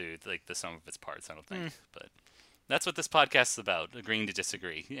add up to like the sum of its parts, I don't think. But that's what this podcast is about, agreeing to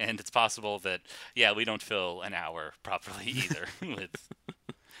disagree. And it's possible that we don't fill an hour properly either with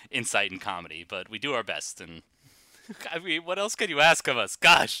insight and comedy, but we do our best. And I mean, what else can you ask of us?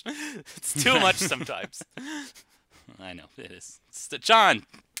 Gosh, it's too much sometimes. I know it is. John,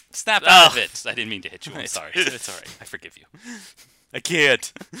 snap out of it. I didn't mean to hit you. I'm sorry. It's all right. I forgive you. I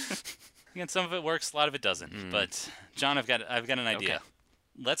can't. Again, some of it works, a lot of it doesn't. But John, I've got an idea. Okay.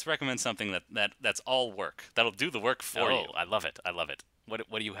 Let's recommend something that's all work. That'll do the work for you. I love it. I love it.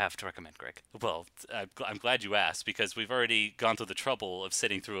 What do you have to recommend, Greg? Well, I'm glad you asked because we've already gone through the trouble of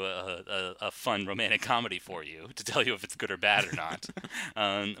sitting through a fun romantic comedy for you to tell you if it's good or bad or not.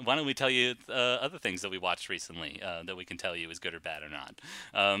 Why don't we tell you other things that we watched recently that we can tell you is good or bad or not?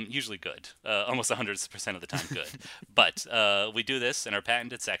 Usually good. Almost 100% of the time good. But we do this in our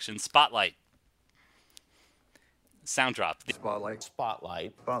patented section, Spotlight. Sound drop. Spotlight.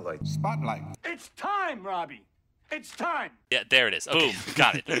 Spotlight. Spotlight. Spotlight. It's time, Robbie. It's time. Yeah, there it is. Okay. Boom.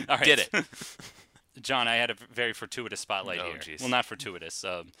 Got it. All right. Did it. John, I had a very fortuitous spotlight Oh, here. geez. Well, not fortuitous.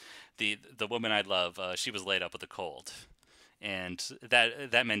 The woman I love, she was laid up with a cold. And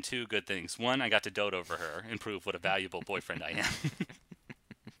that meant two good things. One, I got to dote over her and prove what a valuable boyfriend I am.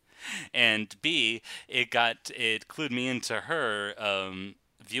 And B, it clued me into her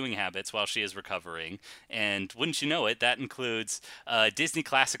viewing habits while she is recovering, and wouldn't you know it, that includes Disney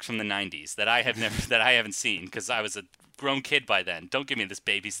classics from the 90s that I haven't seen because I was a grown kid by then. Don't give me this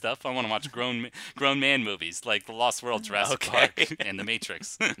baby stuff. I want to watch grown man movies like The Lost World, Jurassic Park, and The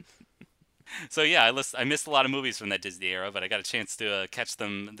Matrix. So yeah, I missed a lot of movies from that Disney era, but I got a chance to catch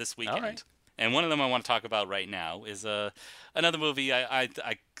them this weekend. All right. And one of them I want to talk about right now is another movie I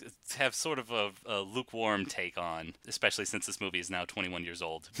have sort of a lukewarm take on, especially since this movie is now 21 years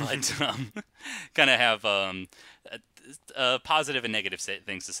old. But kind of have positive and negative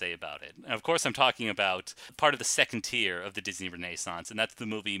things to say about it. And of course, I'm talking about part of the second tier of the Disney Renaissance, and that's the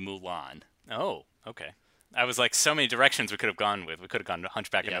movie Mulan. Oh, okay. I was like, so many directions we could have gone with. We could have gone to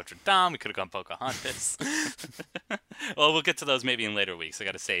Hunchback of Notre Dame. We could have gone Pocahontas. Well, we'll get to those maybe in later weeks. I've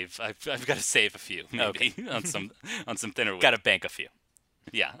got to save a few maybe on some thinner weeks. Got to bank a few.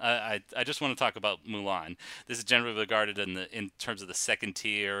 Yeah, I just want to talk about Mulan. This is generally regarded in terms of the second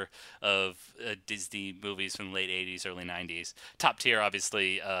tier of Disney movies from the late 80s, early 90s. Top tier,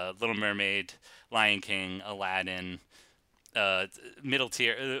 obviously, Little Mermaid, Lion King, Aladdin. Middle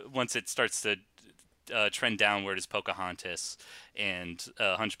tier, once it starts to trend downward is Pocahontas and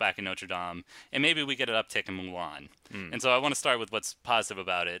Hunchback of Notre Dame, and maybe we get an uptick in Mulan. And so I want to start with what's positive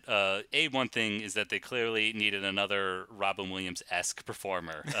about it. One thing is that they clearly needed another Robin Williams-esque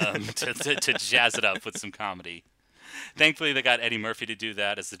performer to jazz it up with some comedy. Thankfully, they got Eddie Murphy to do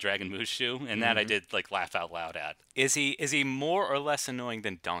that as the Dragon Mushu, and that I did like laugh out loud at. Is he more or less annoying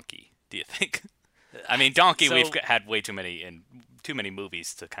than Donkey, do you think? I mean, Donkey, we've had way too many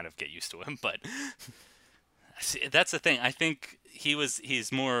movies to kind of get used to him, but see, that's the thing. I think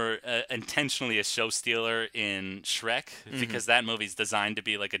he's more intentionally a show stealer in Shrek because that movie's designed to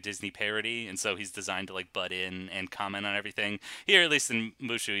be like a Disney parody, and so he's designed to like butt in and comment on everything. Here, at least in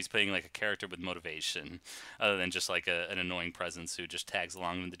Mushu, he's playing like a character with motivation, other than just like an annoying presence who just tags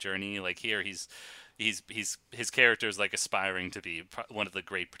along in the journey. Like here, his character is like aspiring to be one of the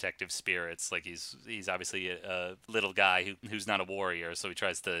great protective spirits. Like he's obviously a little guy who's not a warrior, so he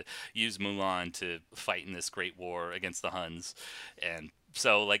tries to use Mulan to fight in this great war against the Huns, and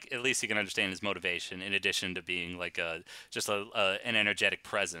so like at least you can understand his motivation in addition to being like an energetic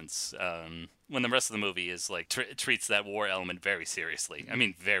presence. When the rest of the movie is like treats that war element very seriously. I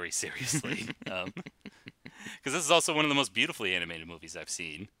mean, very seriously. Because this is also one of the most beautifully animated movies I've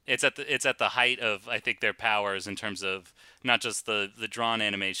seen. It's at the height of, I think, their powers in terms of not just the drawn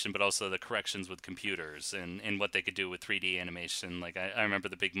animation, but also the corrections with computers and what they could do with 3D animation. Like I remember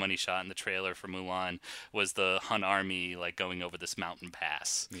the big money shot in the trailer for Mulan was the Hun army like going over this mountain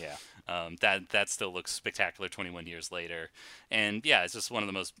pass. yeah. That still looks spectacular 21 years later. And yeah, it's just one of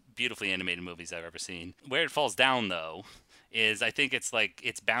the most beautifully animated movies I've ever seen. Where it falls down, though, is I think it's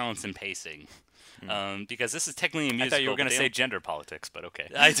balance and pacing. Because this is technically a musical. I thought you were going to say gender politics, but okay.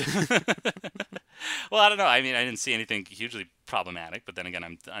 Well, I don't know. I mean, I didn't see anything hugely problematic, but then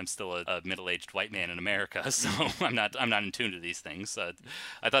again, I'm still a middle-aged white man in America, so I'm not in tune to these things.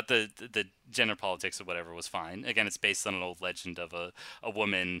 I thought the gender politics or whatever was fine. Again, it's based on an old legend of a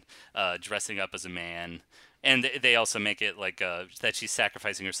woman dressing up as a man. And they also make it like that she's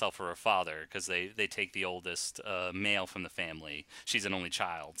sacrificing herself for her father because they take the oldest male from the family. She's an only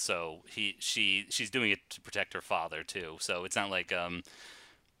child, so she's doing it to protect her father too. So it's not like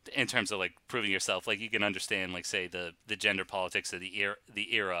in terms of like proving yourself, like you can understand like say the gender politics of the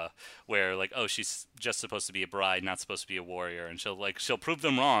era where like she's just supposed to be a bride, not supposed to be a warrior, and she'll prove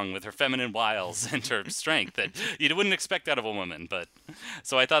them wrong with her feminine wiles and her strength that you wouldn't expect out of a woman. But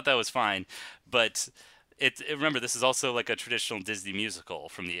so I thought that was fine, but. Remember, this is also like a traditional Disney musical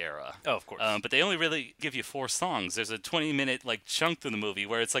from the era. Oh, of course. But they only really give you 4 songs. There's a 20-minute like chunk through the movie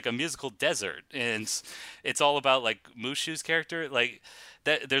where it's like a musical desert, and it's all about like Mushu's character. Like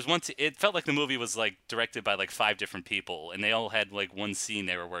there's one. It felt like the movie was like directed by like 5 different people, and they all had like one scene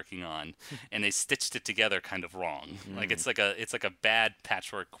they were working on, and they stitched it together kind of wrong. Like it's like a bad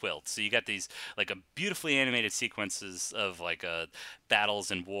patchwork quilt. So you got these like a beautifully animated sequences of like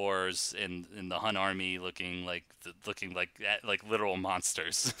battles and wars and the Hun army looking like literal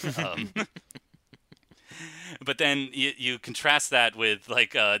monsters. But then you contrast that with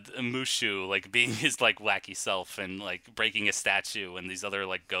like Mushu like being his like wacky self and like breaking a statue and these other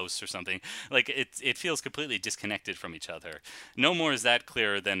like ghosts or something. Like it feels completely disconnected from each other. No more is that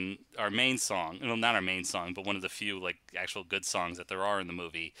clear than our main song. Well, not our main song, but one of the few like actual good songs that there are in the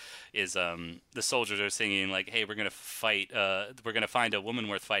movie is the soldiers are singing like, "Hey, we're gonna fight. We're gonna find a woman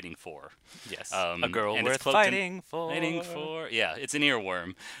worth fighting for." Yes, a girl worth fighting for. Yeah, it's an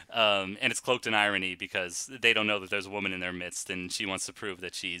earworm, and it's cloaked in irony because they don't know that there's a woman in their midst, and she wants to prove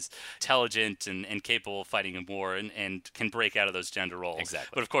that she's intelligent and capable of fighting in war and can break out of those gender roles.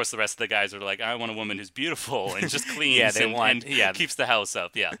 Exactly. But of course, the rest of the guys are like, I want a woman who's beautiful and just cleans and keeps the house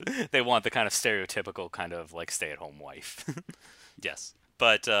up. Yeah, they want the kind of stereotypical kind of like stay-at-home wife. Yes,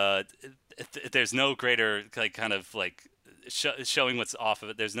 but there's no greater like kind of like showing what's off of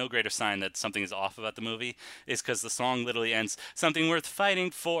it. There's no greater sign that something is off about the movie is because the song literally ends, "Something worth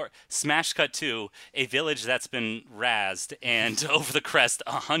fighting for." Smash cut to a village that's been razzed and over the crest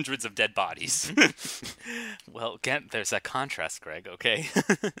hundreds of dead bodies. Well, again, there's that contrast, Greg, okay?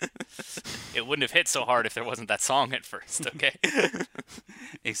 It wouldn't have hit so hard if there wasn't that song at first, okay?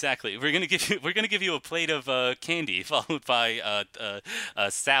 Exactly. We're gonna give you a plate of candy followed by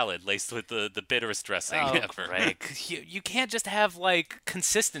a salad laced with the bitterest dressing ever. Greg, you can't just have like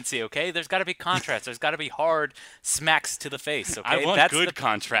consistency, okay? There's got to be contrast. There's got to be hard smacks to the face, okay? I want good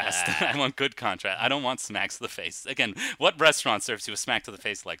contrast. I want good contrast. I don't want smacks to the face. Again, what restaurant serves you a smack to the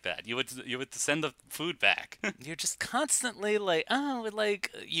face like that? You would send the food back. You're just constantly like,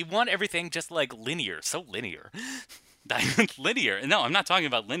 you want everything just like linear, so linear. Linear. No, I'm not talking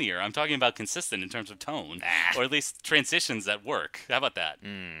about linear. I'm talking about consistent in terms of tone, or at least transitions that work. How about that?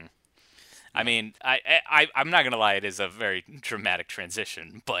 I mean, I'm not gonna lie, it is a very dramatic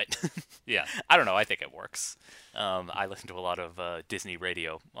transition, but Yeah. I don't know. I think it works. I listen to a lot of Disney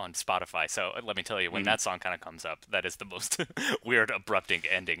radio on Spotify, so let me tell you, when that song kind of comes up, that is the most weird, abrupting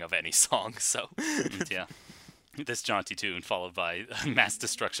ending of any song. So Yeah. This jaunty tune followed by mass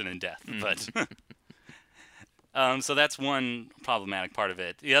destruction and death. But so that's one problematic part of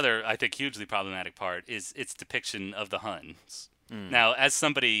it. The other, I think, hugely problematic part is its depiction of the Huns. Now, as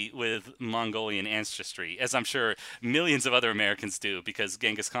somebody with Mongolian ancestry, as I'm sure millions of other Americans do, because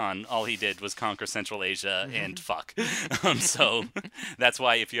Genghis Khan, all he did was conquer Central Asia and fuck. So that's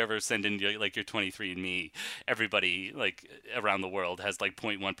why if you ever send in your 23andMe, everybody like around the world has like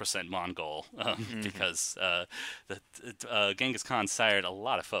 0.1% Mongol, because Genghis Khan sired a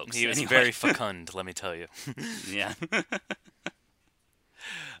lot of folks. he was Anyway. very fecund, let me tell you. Yeah.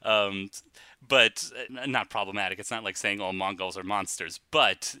 But not problematic. It's not like saying all Mongols are monsters,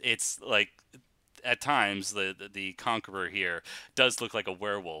 but it's like at times the conqueror here does look like a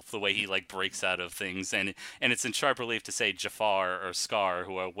werewolf, the way he like breaks out of things, and it's in sharp relief to say Jafar or Scar,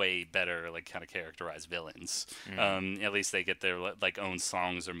 who are way better like kind of characterized villains. At least they get their like own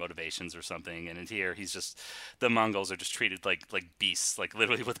songs or motivations or something, and in here he's just, the Mongols are just treated like beasts, like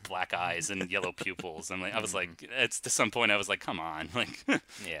literally with black eyes and yellow pupils, and like I was like, it's to some point I was like, come on, like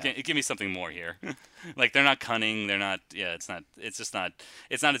Yeah. give me something more here. Like they're not cunning, they're not, it's not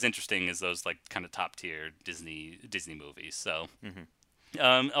as interesting as those like kind of top tier Disney movies. So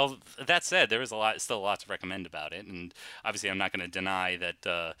that said, there is still a lot to recommend about it, and obviously I'm not going to deny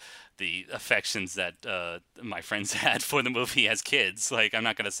that the affections that my friends had for the movie as kids, like I'm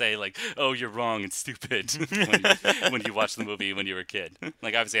not going to say like, oh, you're wrong and stupid when you watch the movie when you were a kid.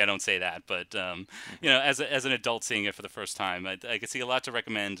 Like obviously I don't say that, but as an adult seeing it for the first time, I could see a lot to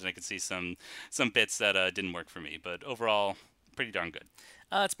recommend, and I could see some bits that didn't work for me, but overall pretty darn good.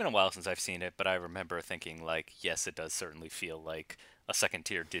 It's been a while since I've seen it, but I remember thinking like, yes, it does certainly feel like a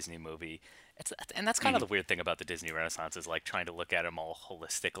second-tier Disney movie. And that's kind of the weird thing about the Disney Renaissance, is like trying to look at them all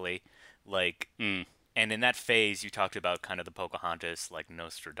holistically. Like, and in that phase, you talked about kind of the Pocahontas, like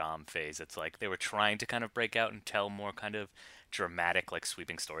Nostradam phase. It's like they were trying to kind of break out and tell more kind of dramatic, like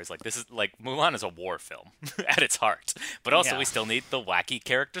sweeping stories. Like this is like Mulan is a war film at its heart, but also we still need the wacky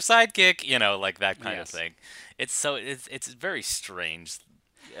character sidekick, like that kind of thing. It's very strange.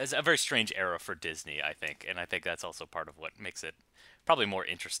 It's a very strange era for Disney, I think, and I think that's also part of what makes it probably more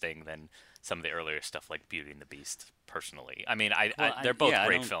interesting than some of the earlier stuff like Beauty and the Beast. Personally, I mean, they're both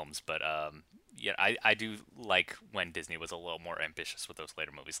great films, but I do like when Disney was a little more ambitious with those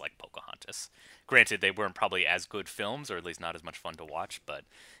later movies like Pocahontas. Granted, they weren't probably as good films, or at least not as much fun to watch, but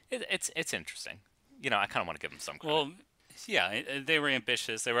it's interesting. I kind of want to give them some credit. Well, yeah, they were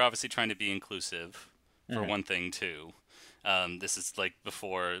ambitious. They were obviously trying to be inclusive, for one thing, too. This is like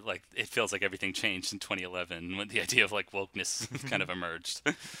before, like it feels like everything changed in 2011 when the idea of like wokeness kind of emerged.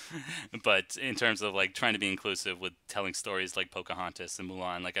 But in terms of like trying to be inclusive with telling stories like Pocahontas and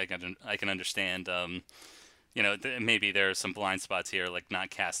Mulan, like I can understand. Maybe there are some blind spots here, like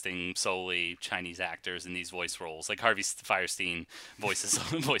not casting solely Chinese actors in these voice roles. Like Harvey Fierstein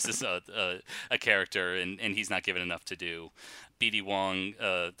voices a character, and he's not given enough to do. B.D. Wong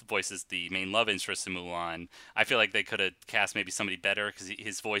voices the main love interest in Mulan. I feel like they could have cast maybe somebody better, because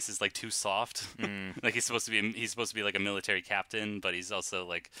his voice is like too soft. Like he's supposed to be like a military captain, but he's also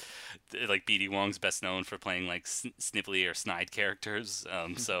like B.D. Wong's best known for playing like snivelly or snide characters.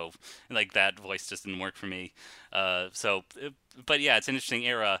 So like that voice just didn't work for me. But yeah, it's an interesting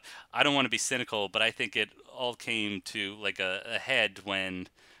era. I don't want to be cynical, but I think it all came to like a head when,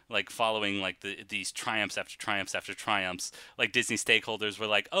 like following like these triumphs after triumphs after triumphs, like Disney stakeholders were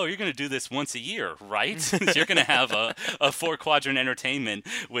like, "Oh, you're going to do this once a year, right? You're going to have a 4-quadrant entertainment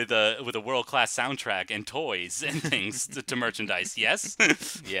with a world-class soundtrack and toys and things to merchandise." Yes,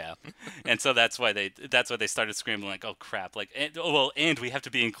 Yeah. and so that's why they started scrambling like, "Oh crap!" Like, and we have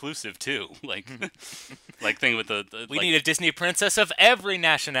to be inclusive too, like thing with the We like, need a Disney princess of every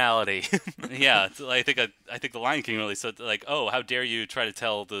nationality. yeah, I think the Lion King really said like, "Oh, how dare you try to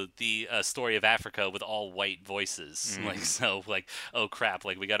tell the story of Africa with all white voices?" Like, so like, oh crap,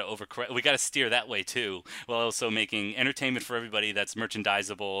 like we got to steer that way too, while also making entertainment for everybody that's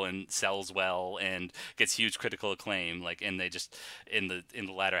merchandisable and sells well and gets huge critical acclaim. Like, and they just in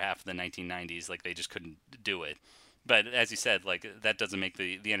the latter half of the 1990s, like they just couldn't do it. But as you said, like that doesn't make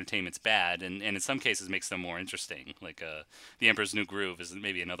the entertainments bad, and in some cases makes them more interesting. Like The Emperor's New Groove is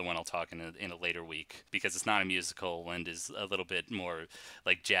maybe another one I'll talk in a later week, because it's not a musical and is a little bit more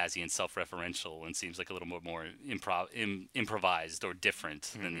like jazzy and self-referential, and seems like a little more improvised or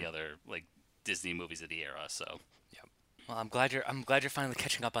different than the other like Disney movies of the era. So Well, I'm glad you're finally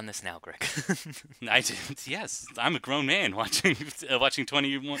catching up on this now, Greg. I did. Yes, I'm a grown man watching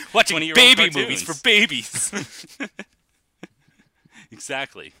 20-year-old baby cartoons. movies for babies.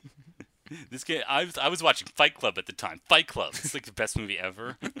 Exactly. This kid, I was watching Fight Club at the time. Fight Club. It's like the best movie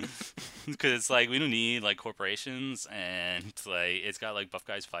ever. Because it's like we don't need like corporations, and like it's got like buff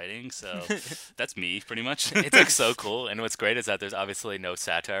guys fighting. So that's me pretty much. It's like so cool, and what's great is that there's obviously no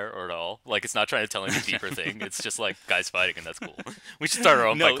satire or at all. Like it's not trying to tell any deeper thing. It's just like guys fighting, and that's cool. We should start our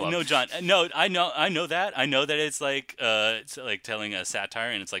own Fight Club. No, John. No, I know that. I know that it's like telling a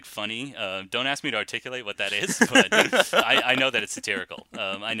satire and it's like funny. Don't ask me to articulate what that is, but I know that it's satirical.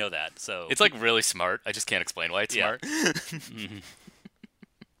 I know that. So It's like really smart. I just can't explain why it's smart. Mm-hmm.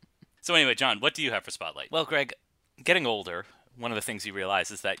 So anyway, John, what do you have for Spotlight? Well, Greg, getting older, one of the things you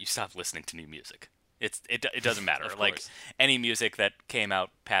realize is that you stop listening to new music. It doesn't matter. Of Like course. any music that came out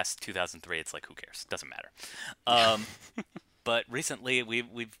past 2003, it's like who cares? Doesn't matter. But recently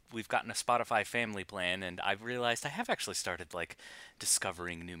we've gotten a Spotify family plan, and I've realized I have actually started like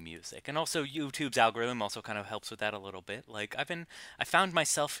discovering new music, and also YouTube's algorithm also kind of helps with that a little bit. Like I found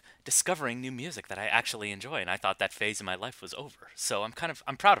myself discovering new music that I actually enjoy, and I thought that phase in my life was over. So I'm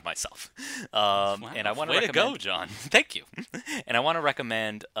proud of myself. And I want to way to go, recommend. John. Thank you. And I want to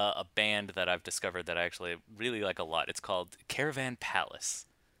recommend a band that I've discovered that I actually really like a lot. It's called Caravan Palace.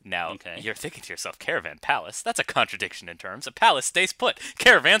 Now, Okay. you're thinking to yourself, Caravan Palace? That's a contradiction in terms. A palace stays put.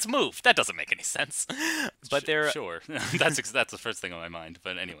 Caravans move. That doesn't make any sense. But they're... Sure. That's the first thing on my mind.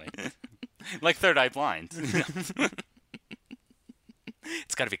 But anyway, like Third Eye Blind.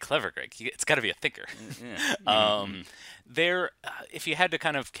 It's got to be clever, Greg. It's got to be a thinker. Yeah. They're, if you had to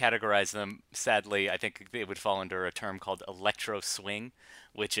kind of categorize them, sadly, I think they would fall under a term called electro swing,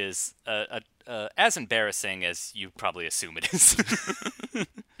 which is as embarrassing as you probably assume it is.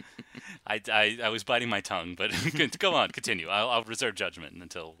 I was biting my tongue, but go on, continue. I'll reserve judgment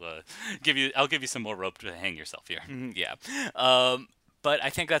until I'll give you some more rope to hang yourself here. Yeah. But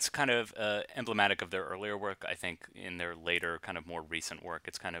I think that's kind of emblematic of their earlier work. I think in their later, kind of more recent work,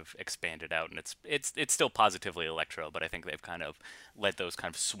 it's kind of expanded out, and it's still positively electro. But I think they've kind of let those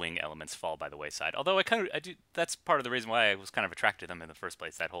kind of swing elements fall by the wayside. Although I do. That's part of the reason why I was kind of attracted to them in the first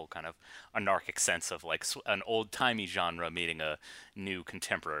place. That whole kind of anarchic sense of like an old timey genre meeting a new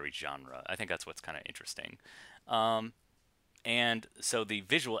contemporary genre. I think that's what's kind of interesting. And so the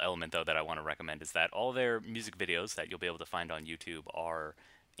visual element, though, that I want to recommend is that all their music videos that you'll be able to find on YouTube are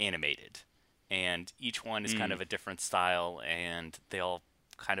animated. And each one is kind of a different style, and they all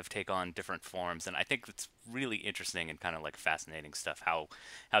kind of take on different forms. And I think it's really interesting and kind of like fascinating stuff how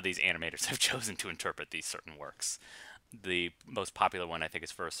these animators have chosen to interpret these certain works. The most popular one, I think,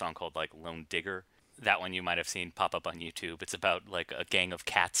 is for a song called like Lone Digger. That one you might have seen pop up on YouTube. It's about like a gang of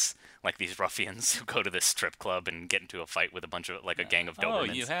cats, like these ruffians who go to this strip club and get into a fight with a bunch of like a gang of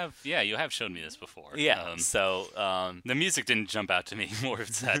Dobermans. You have shown me this before. Yeah. The music didn't jump out to me. More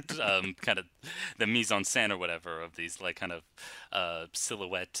of that kind of the mise en scène or whatever of these like kind of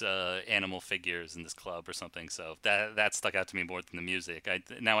silhouette animal figures in this club or something. So that stuck out to me more than the music.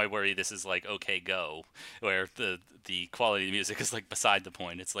 Now I worry this is like OK Go, where the quality of the music is like beside the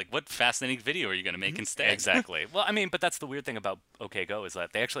point. It's like, what fascinating video are you going to make instead? Exactly. Well, I mean, but that's the weird thing about OK Go is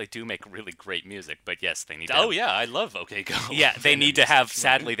that they actually do make really great music. But yes, they need to. Oh yeah, I love OK Go. Yeah, they need to have.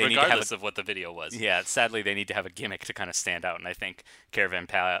 Sadly, they need to have. Regardless of what the video was. Yeah, sadly, they need to have a gimmick to kind of stand out, and I think Caravan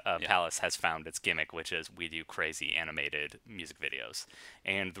Palace has found its gimmick, which is we do crazy animated music videos.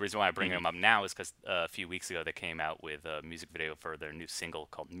 And the reason why I bring them up now is because a few weeks ago they came out with a music video for their new single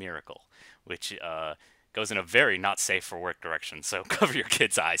called Miracle, which goes in a very not safe for work direction. So cover your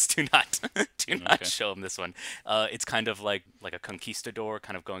kids' eyes. Do not show them this one. It's kind of like a conquistador,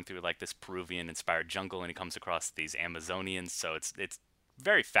 kind of going through like this Peruvian-inspired jungle, and he comes across these Amazonians. So it's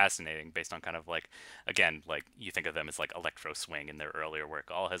very fascinating based on kind of like, again, like you think of them as like electro swing in their earlier work.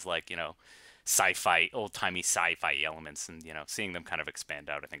 All has like, you know, sci-fi, old-timey sci-fi elements, and you know, seeing them kind of expand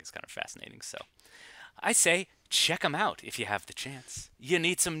out, I think is kind of fascinating. So I say check them out if you have the chance. You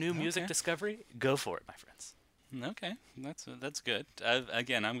need some new music discovery? Go for it, my friends. Okay, that's good.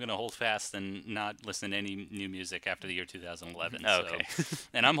 Again, I'm going to hold fast and not listen to any new music after the year 2011. Okay. So,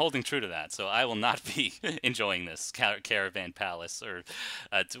 and I'm holding true to that, so I will not be enjoying this Caravan Palace or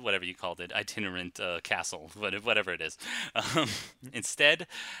whatever you called it, itinerant castle, whatever it is. Instead,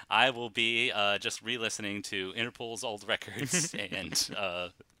 I will be just re-listening to Interpol's old records and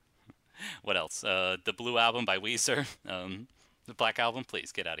what else? The Blue Album by Weezer. The Black Album,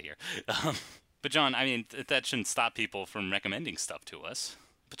 please get out of here. But John, I mean, that shouldn't stop people from recommending stuff to us.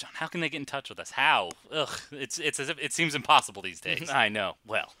 But John, how can they get in touch with us? How? Ugh, it's as if it seems impossible these days. I know.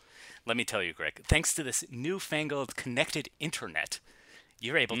 Well, Let me tell you, Greg, thanks to this newfangled connected internet,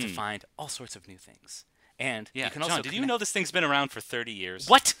 you're able to find all sorts of new things. And Yeah, you can also John, did you know this thing's been around for 30 years?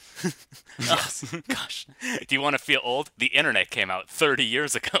 What? Yes. Oh, gosh. Do you want to feel old? The internet came out 30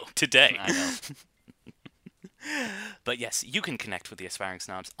 years ago today. I know. But yes, you can connect with the Aspiring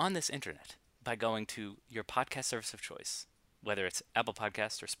Snobs on this internet by going to your podcast service of choice, whether it's Apple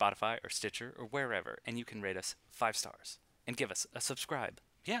Podcasts or Spotify or Stitcher or wherever, and you can rate us 5 stars and give us a subscribe.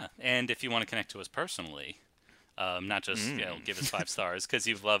 Yeah, and if you want to connect to us personally, not just give us 5 stars because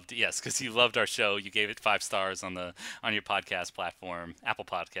you loved our show. You gave it 5 stars on your podcast platform. Apple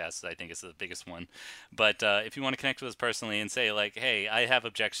Podcasts, I think, is the biggest one. But if you want to connect with us personally and say like, hey, I have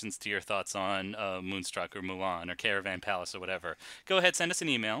objections to your thoughts on Moonstruck or Mulan or Caravan Palace or whatever, go ahead, send us an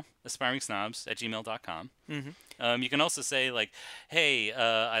email, aspiringsnobs@gmail.com. You can also say like, hey,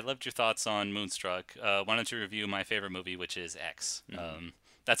 I loved your thoughts on Moonstruck. Why don't you review my favorite movie, which is X.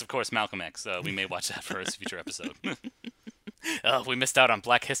 That's, of course, Malcolm X. We may watch that for a future episode. Oh, we missed out on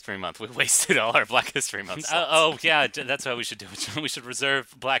Black History Month. We wasted all our Black History Month slots. Yeah, that's what we should do. We should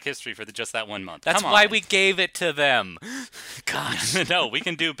reserve Black History for just that one month. That's why we gave it to them. Gosh. No, we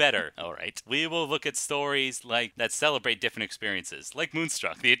can do better. All right. We will look at stories like that celebrate different experiences, like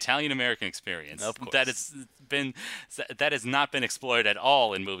Moonstruck, the Italian-American experience. Of course. That has not been explored at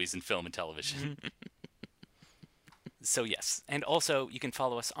all in movies and film and television. So yes, and also you can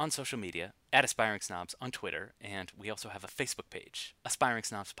follow us on social media at Aspiring Snobs on Twitter, and we also have a Facebook page, Aspiring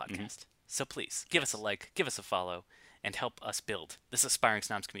Snobs Podcast. So please, give us a like, give us a follow, and help us build this Aspiring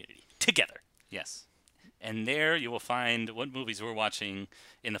Snobs community together. Yes. And there you will find what movies we're watching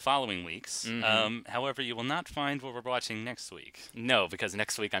in the following weeks. However, you will not find what we're watching next week. No, because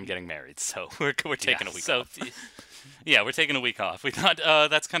next week I'm getting married, so we're taking a week off. Yeah, we're taking a week off. We thought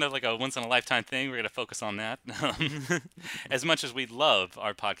that's kind of like a once-in-a-lifetime thing. We're going to focus on that. As much as we love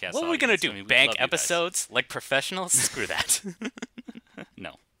our podcast What are we going to do, I mean, we bank love you guys. episodes like professionals? Screw that.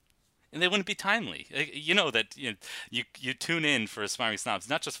 No. And they wouldn't be timely. You know that you tune in for Aspiring Snobs,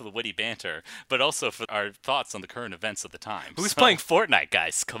 not just for the witty banter, but also for our thoughts on the current events of the time. Who's playing Fortnite,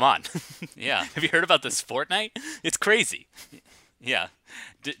 guys? Come on. Yeah. Have you heard about this Fortnite? It's crazy. Yeah.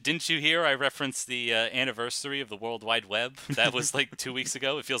 Didn't you hear I referenced the anniversary of the World Wide Web? That was like 2 weeks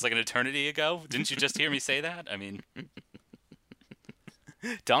ago. It feels like an eternity ago. Didn't you just hear me say that? I mean...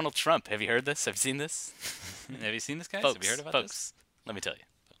 Donald Trump. Have you heard this? Have you seen this? Have you seen this, guys? Folks, Have you heard about folks, this? let me tell you.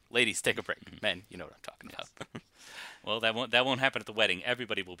 Ladies, take a break. Men, you know what I'm talking about. Well, that won't happen at the wedding.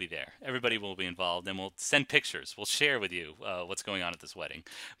 Everybody will be there. Everybody will be involved, and we'll send pictures. We'll share with you what's going on at this wedding.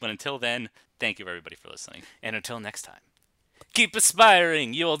 But until then, thank you, everybody, for listening. And until next time, keep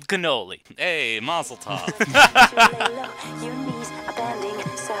aspiring, you old cannoli. Hey, Mazel Tov. Your knees are bending,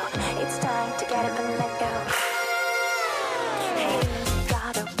 so it's time to get up and